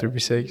in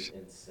 036.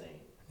 Insane.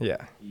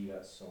 Yeah. He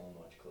got so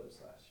much clips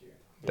last year.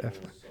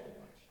 Definitely. So much.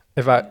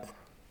 If I,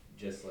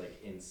 Just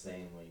like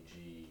insanely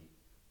G,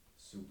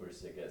 super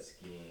sick at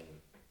skiing,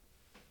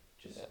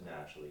 just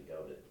naturally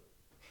goated.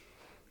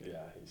 Yeah,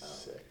 he's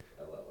sick.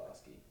 I love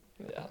Oski.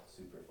 Yeah.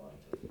 Super fun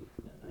too,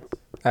 and nice.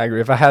 I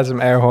agree. If I had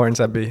some air horns,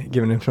 I'd be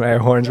giving him some air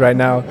horns right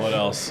now. What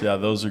else? Yeah,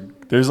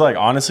 there's like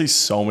honestly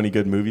so many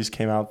good movies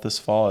came out this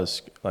fall.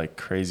 It's like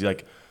crazy.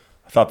 Like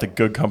I thought the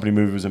Good Company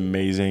movie was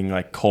amazing.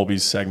 Like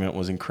Colby's segment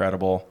was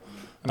incredible.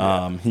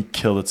 He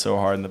killed it so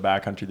hard in the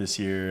backcountry this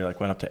year. Like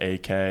went up to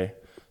AK,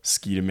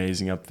 skied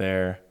amazing up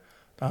there.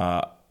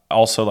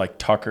 Also like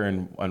Tucker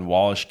and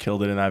Walsh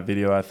killed it in that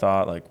video. I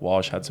thought like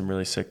Walsh had some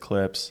really sick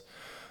clips.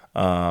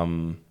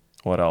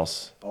 What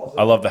else? Also,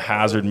 I love the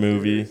Hazard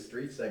movie.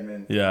 Street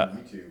segment Yeah. on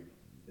YouTube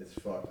is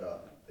fucked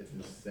up. It's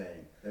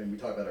insane. I mean, we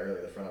talked about it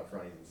earlier. The front up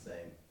front, he's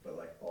insane. But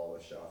like all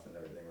the shots and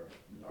everything were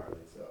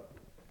gnarly. So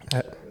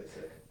Uh, yeah, really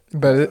sick.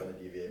 But Also it, in the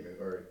DV8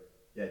 movie,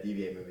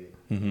 DV8 movie.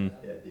 Mm-hmm.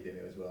 Yeah, DV8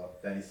 movie as well.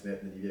 Danny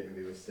Smith in the DV8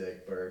 movie was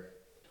sick. Burke,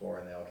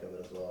 Torin, they all killed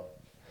it as well.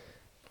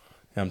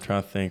 Yeah, I'm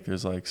trying to think.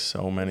 There's like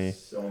so many.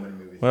 So many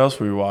movies. What else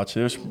were we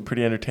watching? There's some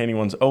pretty entertaining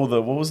ones. Oh,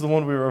 what was the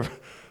one we were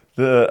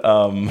the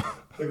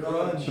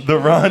grunge. the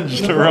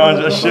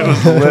runge. That shit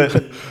was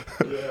lit.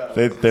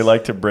 Yeah. They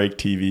like to break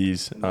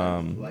TVs.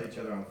 Light each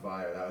other on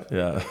fire. That was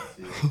Yeah.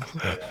 pretty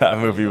good to see. That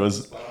movie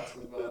was Spots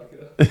with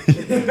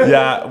vodka.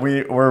 yeah,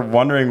 we were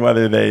wondering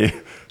whether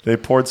they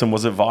poured some,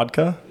 was it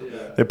vodka?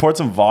 Yeah. They poured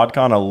some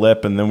vodka on a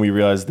lip, and then we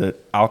realized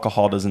that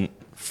alcohol doesn't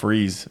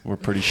freeze, we're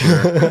pretty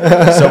sure.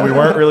 So we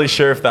weren't really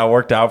sure if that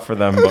worked out for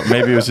them, but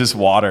maybe it was just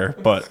water.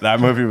 But that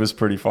movie was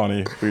pretty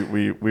funny.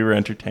 We were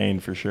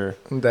entertained for sure.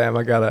 damn,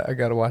 I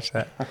gotta watch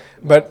that.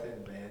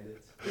 But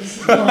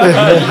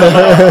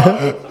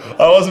I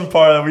wasn't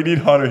part of that. We need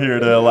Hunter here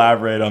to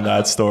elaborate on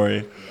that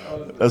story.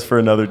 That's for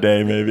another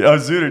day, maybe. Oh,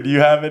 Zuder, do you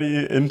have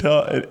any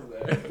intel?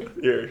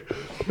 Here.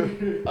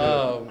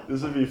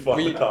 This would be fun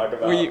to talk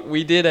about.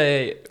 We did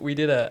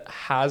a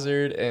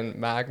Hazard and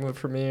Magma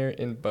premiere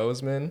in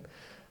Bozeman,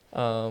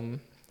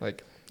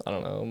 like I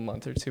don't know, a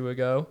month or two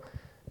ago,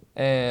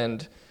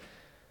 and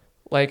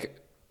like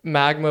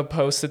Magma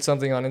posted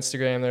something on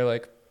Instagram. They're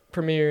like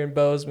premiere in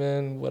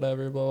Bozeman,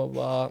 whatever, blah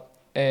blah blah,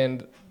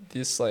 and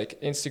this like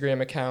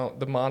Instagram account,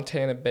 the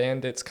Montana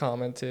Bandits,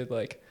 commented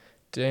like,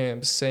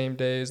 "Damn, same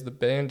day as the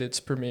Bandits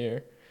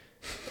premiere,"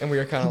 and we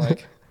were kind of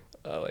like.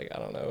 Like I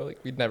don't know, like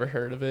we'd never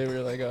heard of it. We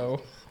were like,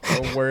 oh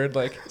word,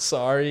 like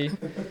sorry.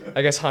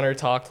 I guess Hunter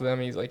talked to them.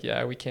 He's like,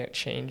 yeah, we can't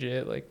change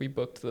it. Like we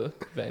booked the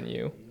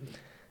venue,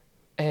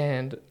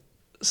 and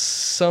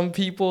some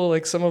people,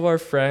 like some of our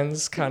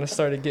friends, kind of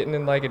started getting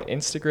in like an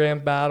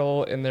Instagram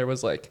battle, and there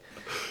was like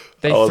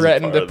they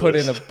threatened to put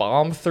in a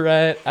bomb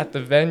threat at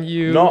the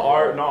venue. Not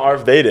our.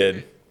 They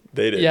did.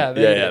 They did. Yeah,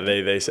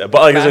 they said.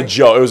 But like it was a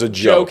joke. It was a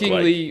joke.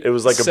 Jokingly like, it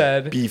was like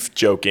said, a beef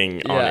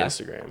joking on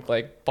Instagram.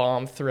 Like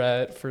bomb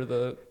threat for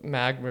the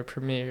Magma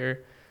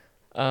premiere.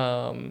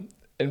 And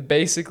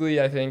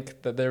basically I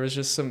think that there was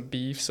just some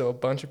beef, so a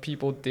bunch of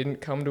people didn't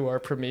come to our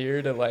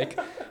premiere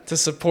to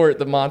support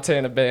the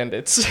Montana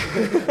Bandits.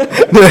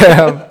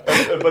 Damn.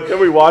 But then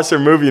we watched their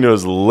movie and it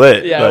was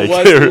lit. Yeah,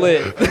 like, it was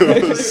lit.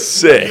 It was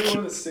sick. One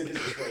of the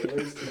sickest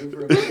trailers too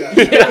for a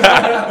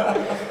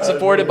Yeah.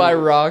 Supported by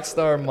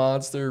Rockstar,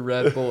 Monster,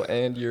 Red Bull,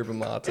 and Yerba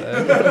Mate.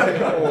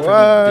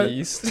 What?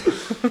 Beast.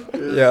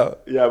 Yeah,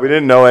 we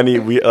didn't know any.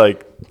 I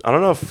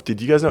don't know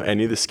did you guys know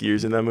any of the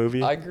skiers in that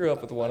movie? I grew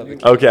up with one of the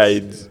kids.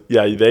 Okay,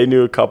 yeah, they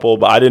knew a couple,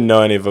 but I didn't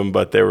know any of them.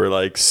 But they were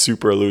like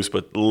super loose,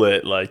 but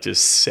lit, like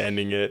just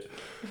sending it.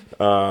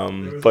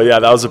 But yeah,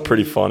 that was a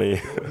pretty funny.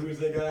 Who was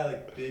that guy?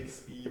 Like Big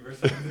Steve or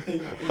something?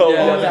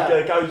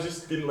 That guy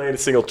just didn't land a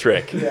single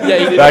trick. Yeah,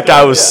 he did. That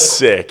guy was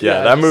sick.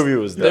 Yeah, that movie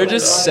was. They're dope.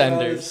 just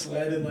senders.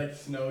 Sled in like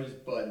snow,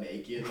 just butt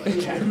naked. Like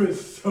it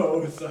was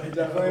so psyched.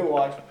 Definitely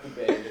watch the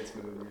Bandits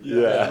movie.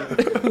 Yeah.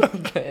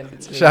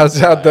 Bandits.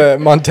 Shouts out the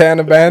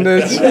Montana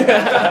Bandits.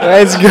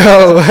 Let's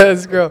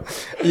go.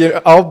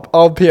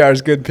 All PR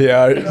is good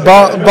PR.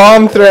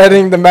 Bomb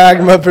threading the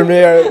Magma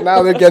premiere.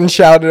 Now they're getting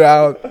shouted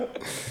out.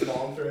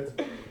 Bomb threats.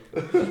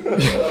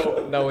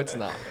 No, it's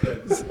not.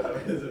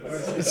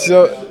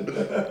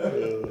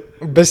 So,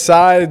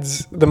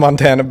 besides the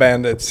Montana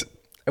Bandits,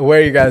 where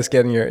are you guys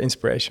getting your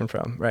inspiration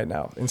from right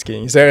now in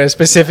skiing? Is there a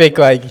specific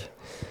group?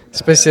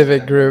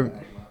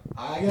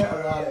 I get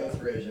a lot of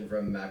inspiration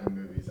from Magma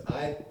movies.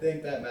 I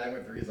think that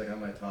Magma 3 is like on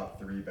my top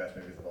 3 best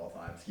movies of all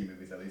time. Ski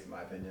movies, at least in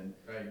my opinion.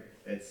 Right.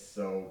 It's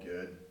so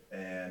good.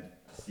 And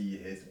to see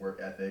his work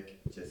ethic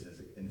just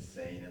is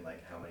insane, and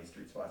like how many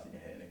street spots he can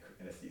hit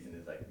in a season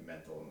is like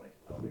mental, and like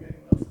I don't think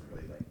anyone else is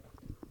really like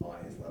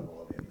on his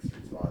level of hitting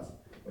street spots,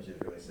 which is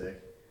really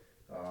sick.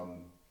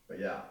 But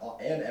yeah,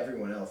 and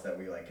everyone else that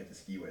we like get to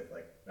ski with,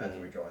 like that's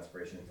where we draw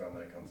inspiration from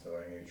when it comes to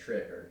learning a new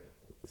trick or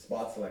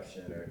spot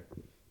selection or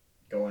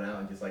going out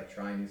and just like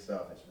trying new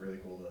stuff. It's really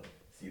cool to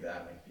see that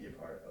and like be a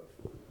part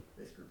of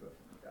this group of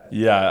guys.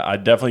 Yeah, I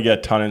definitely get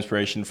a ton of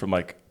inspiration from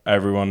like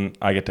everyone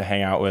I get to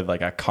hang out with,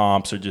 like at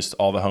comps or just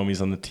all the homies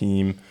on the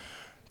team.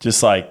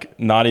 Just like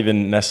not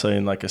even necessarily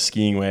in like a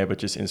skiing way, but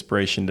just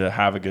inspiration to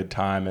have a good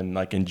time and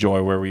like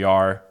enjoy where we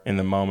are in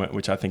the moment,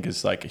 which I think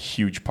is like a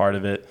huge part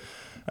of it.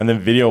 And then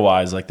video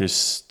wise, like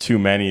there's too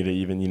many to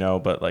even,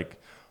 but like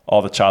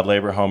all the child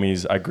labor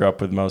homies, I grew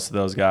up with most of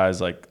those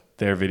guys, like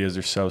their videos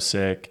are so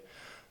sick.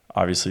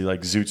 Obviously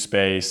like Zoot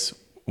Space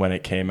when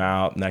it came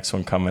out, next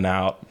one coming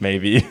out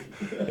maybe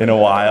in a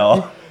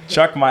while.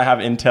 Chuck might have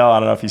intel. I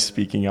don't know if he's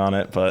speaking on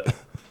it, but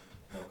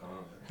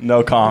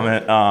no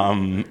comment.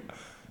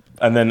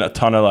 And then a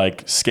ton of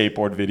like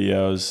skateboard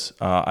videos.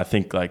 I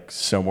think like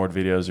snowboard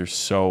videos are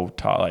so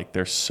like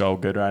they're so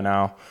good right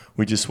now.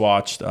 We just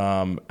watched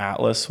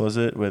Atlas, was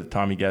it, with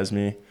Tommy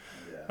Gesme?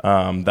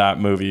 That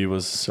movie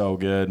was so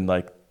good. And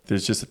like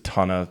there's just a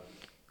ton of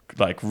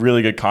like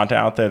really good content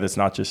out there that's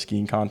not just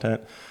skiing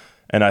content.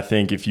 And I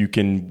think if you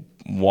can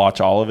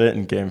watch all of it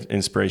and get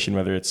inspiration,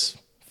 whether it's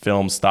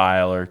film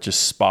style or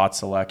just spot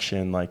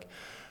selection, like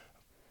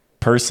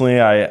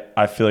personally,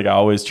 I feel like I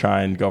always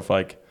try and go for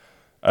like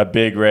a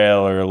big rail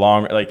or a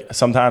long, like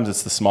sometimes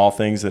it's the small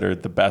things that are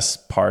the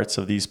best parts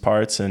of these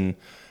parts. And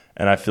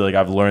I feel like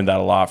I've learned that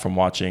a lot from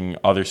watching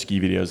other ski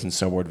videos and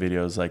snowboard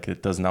videos. Like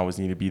it doesn't always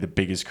need to be the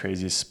biggest,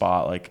 craziest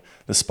spot. Like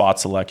the spot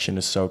selection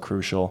is so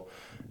crucial.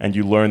 And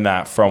you learn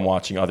that from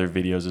watching other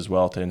videos as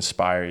well to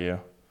inspire you.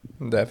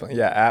 Definitely.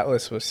 Yeah,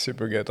 Atlas was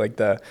super good. Like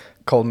the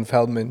Colton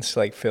Feldman's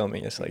like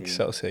filming is like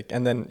so sick.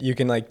 And then you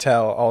can like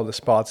tell all the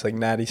spots like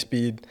Natty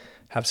Speed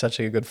have such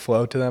a good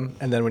flow to them.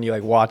 And then when you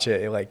like watch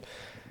it, like,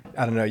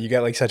 I don't know, you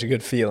get like such a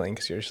good feeling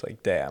because you're just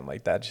like, damn,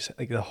 like that just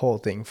like the whole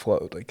thing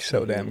flowed like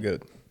so damn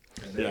good.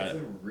 And there's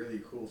some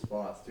really cool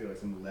spots too, like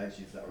some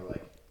ledges that were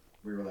like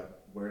we were like,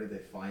 where did they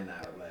find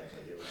that ledge?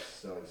 Like, it was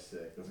so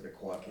sick. It was like a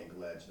quad kink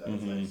ledge that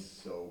was like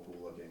so cool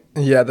looking.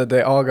 Yeah, that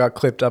they all got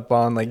clipped up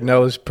on, like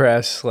nose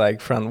press,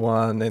 like front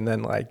one, and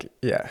then like,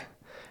 yeah.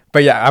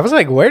 But yeah, I was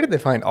like, where did they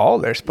find all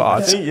their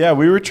spots? We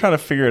were trying to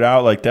figure it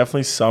out. Like,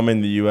 definitely some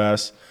in the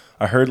U.S.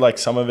 I heard like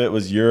some of it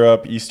was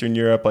Europe, Eastern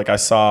Europe. Like, I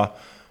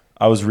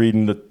was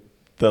reading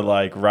the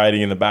like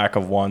writing in the back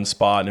of one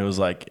spot, and it was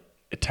like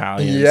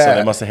Italian. Yeah. So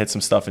they must have hit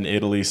some stuff in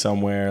Italy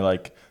somewhere.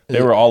 Like,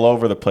 they were all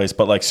over the place,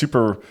 but like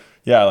super,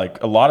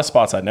 like a lot of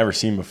spots I'd never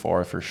seen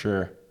before for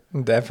sure.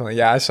 Definitely.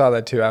 Yeah, I saw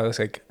that too. I was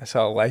like, I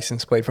saw a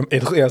license plate from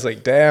Italy. I was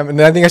like, damn. And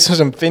then I think I saw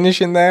some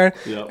finish in there.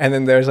 Yep. And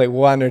then there's like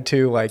one or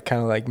two like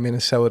kind of like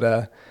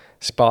Minnesota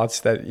spots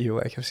that you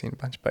like have seen a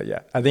bunch. But yeah,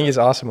 I think it's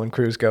awesome when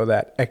crews go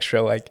that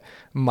extra like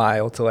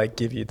mile to like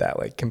give you that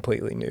like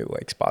completely new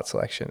like spot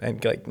selection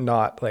and like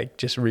not like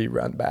just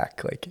rerun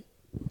back like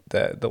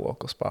the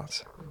local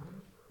spots.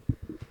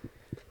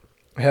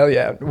 Hell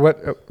yeah.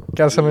 What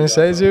got something to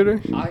say, Zuder?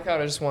 I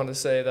kind of just wanted to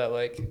say that,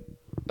 like,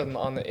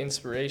 on the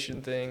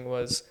inspiration thing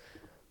was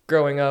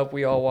growing up,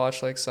 we all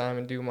watched, like,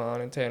 Simon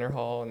Dumont and Tanner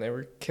Hall, and they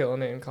were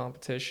killing it in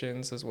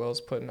competitions as well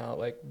as putting out,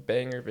 like,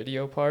 banger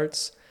video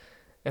parts.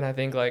 And I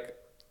think, like,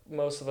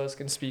 most of us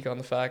can speak on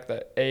the fact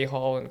that A.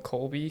 Hall and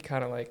Colby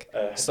kind of, like,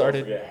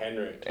 started.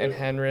 Henrik. And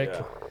Henrik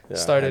Yeah,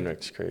 started.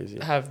 Henrik's crazy.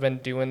 Have been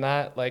doing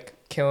that, like,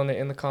 killing it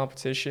in the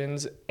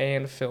competitions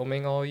and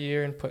filming all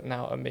year and putting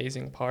out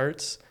amazing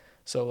parts.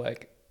 So,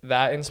 like,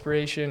 that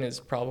inspiration is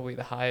probably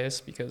the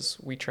highest because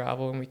we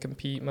travel and we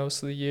compete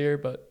most of the year,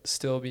 but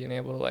still being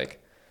able to, like,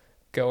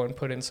 go and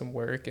put in some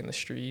work in the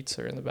streets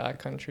or in the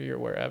backcountry or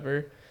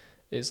wherever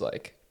is,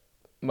 like,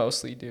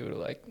 mostly due to,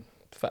 like,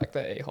 the fact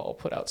that A. Hall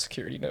put out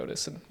security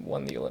notice and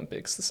won the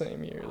Olympics the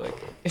same year. Like,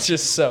 it's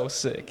just so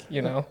sick,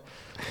 you know?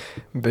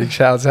 Big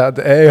shouts out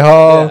to A.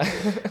 Hall.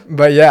 Yeah.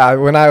 But yeah,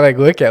 when I like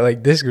look at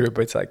like this group,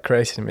 it's like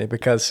crazy to me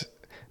because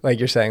like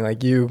you're saying,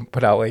 like you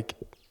put out like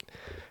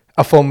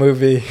a full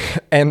movie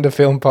and a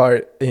film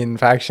part in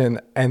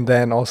Faction, and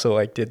then also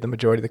like did the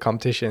majority of the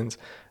competitions.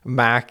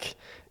 Mac,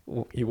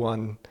 he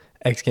won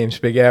X Games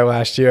Big Air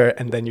last year,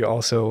 and then you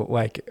also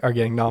like are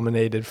getting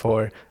nominated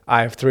for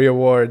I Have 3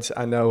 awards.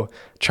 I know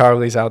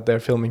Charlie's out there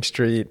filming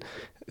street.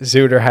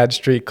 Zuder had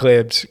street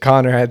clips.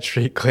 Connor had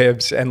street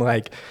clips, and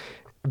like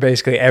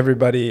basically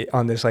everybody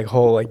on this like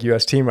whole like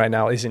US team right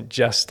now isn't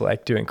just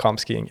like doing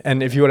comp skiing.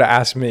 And if you would have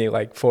asked me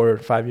like 4 or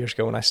 5 years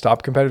ago when I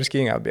stopped competitive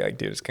skiing, I would be like,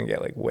 dude, it's gonna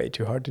get like way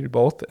too hard to do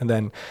both. And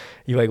then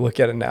you like look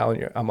at it now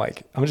and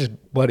I'm just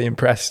bloody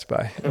impressed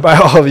by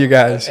all of you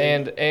guys.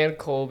 And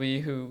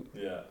Colby, who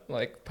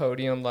like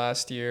podium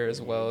last year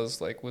as well as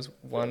like was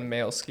one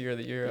male skier of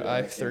the year,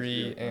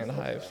 I-3 and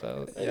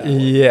Highfeld.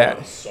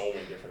 Yeah. So many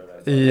different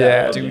events.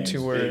 Yeah. Due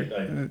to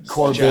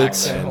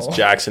her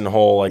Jackson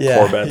Hole, like Yeah.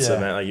 Corvette's Yeah.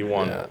 event, like he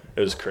won. It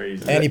was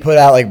crazy. And he put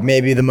out like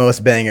maybe the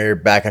most banger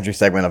backcountry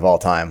segment of all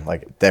time.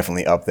 Like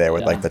definitely up there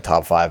with like the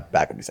top 5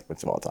 backcountry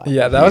segments of all time.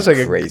 Yeah, that was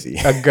like crazy.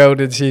 a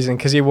goated season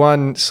because he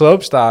won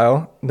slope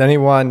style, then he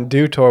won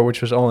Dew Tour,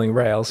 which was only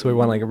rails, so he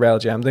won like a rail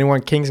jam. Then he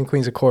won Kings and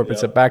Queens of Corp,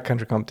 it's a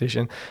backcountry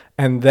competition,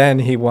 and then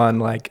he won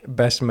like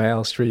best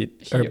male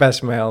street or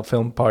best male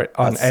film part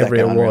on That's every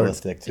second award.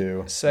 Unrealistic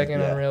too. Second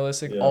Yeah.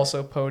 Unrealistic,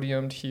 also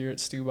podiumed here at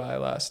Stubai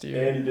last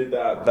year. And he did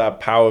that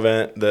POW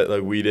event that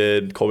like we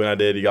did, Colby and I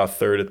did. He got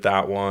 3rd at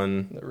that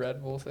one. The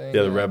Red Bull thing.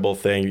 Yeah, the Red Bull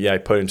thing. Yeah, he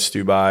put him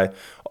Stubai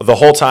the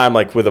whole time,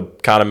 like with a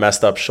kind of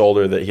messed up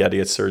shoulder that he had to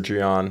get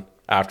surgery on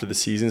after the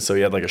season. So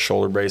he had like a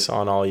shoulder brace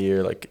on all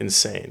year, like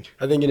insane.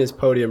 I think in his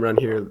podium run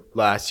here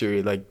last year,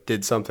 he like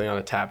did something on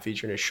a tap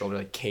feature and his shoulder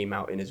like came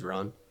out in his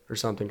run or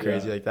something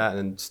crazy like that, and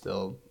then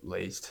still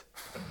laced.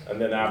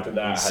 And then after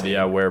that, had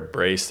to wear a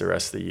brace the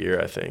rest of the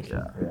year, I think.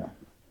 Yeah.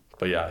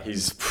 But yeah,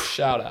 he's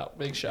Shout out.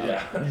 Big shout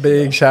out.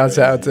 Big shouts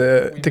out We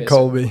to miss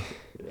Colby.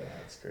 yeah,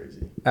 it's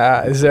crazy.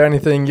 Is there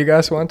anything you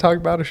guys want to talk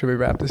about, or should we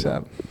wrap this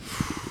up?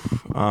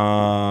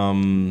 I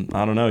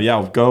don't know.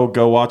 Yeah,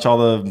 go watch all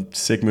the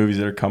sick movies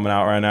that are coming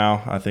out right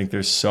now. I think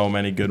there's so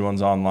many good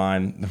ones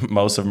online.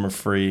 Most of them are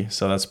free,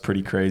 so that's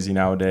pretty crazy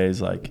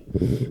nowadays. Like,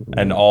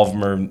 and all of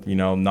them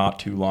are not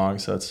too long.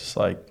 So it's just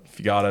like if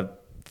you got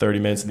 30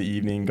 minutes in the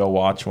evening, go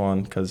watch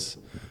one because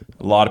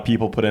a lot of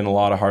people put in a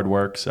lot of hard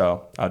work.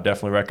 So I'd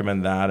definitely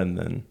recommend that. And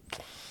then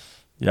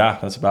yeah,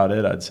 that's about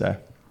it, I'd say.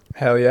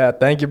 Hell yeah.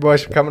 Thank you,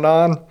 boys, for coming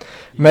on.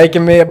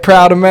 Making me a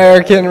proud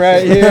American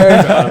right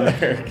here.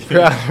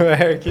 Proud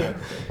American.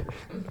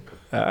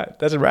 All right.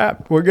 That's a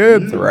wrap. We're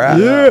good. It's a wrap.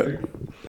 Yeah.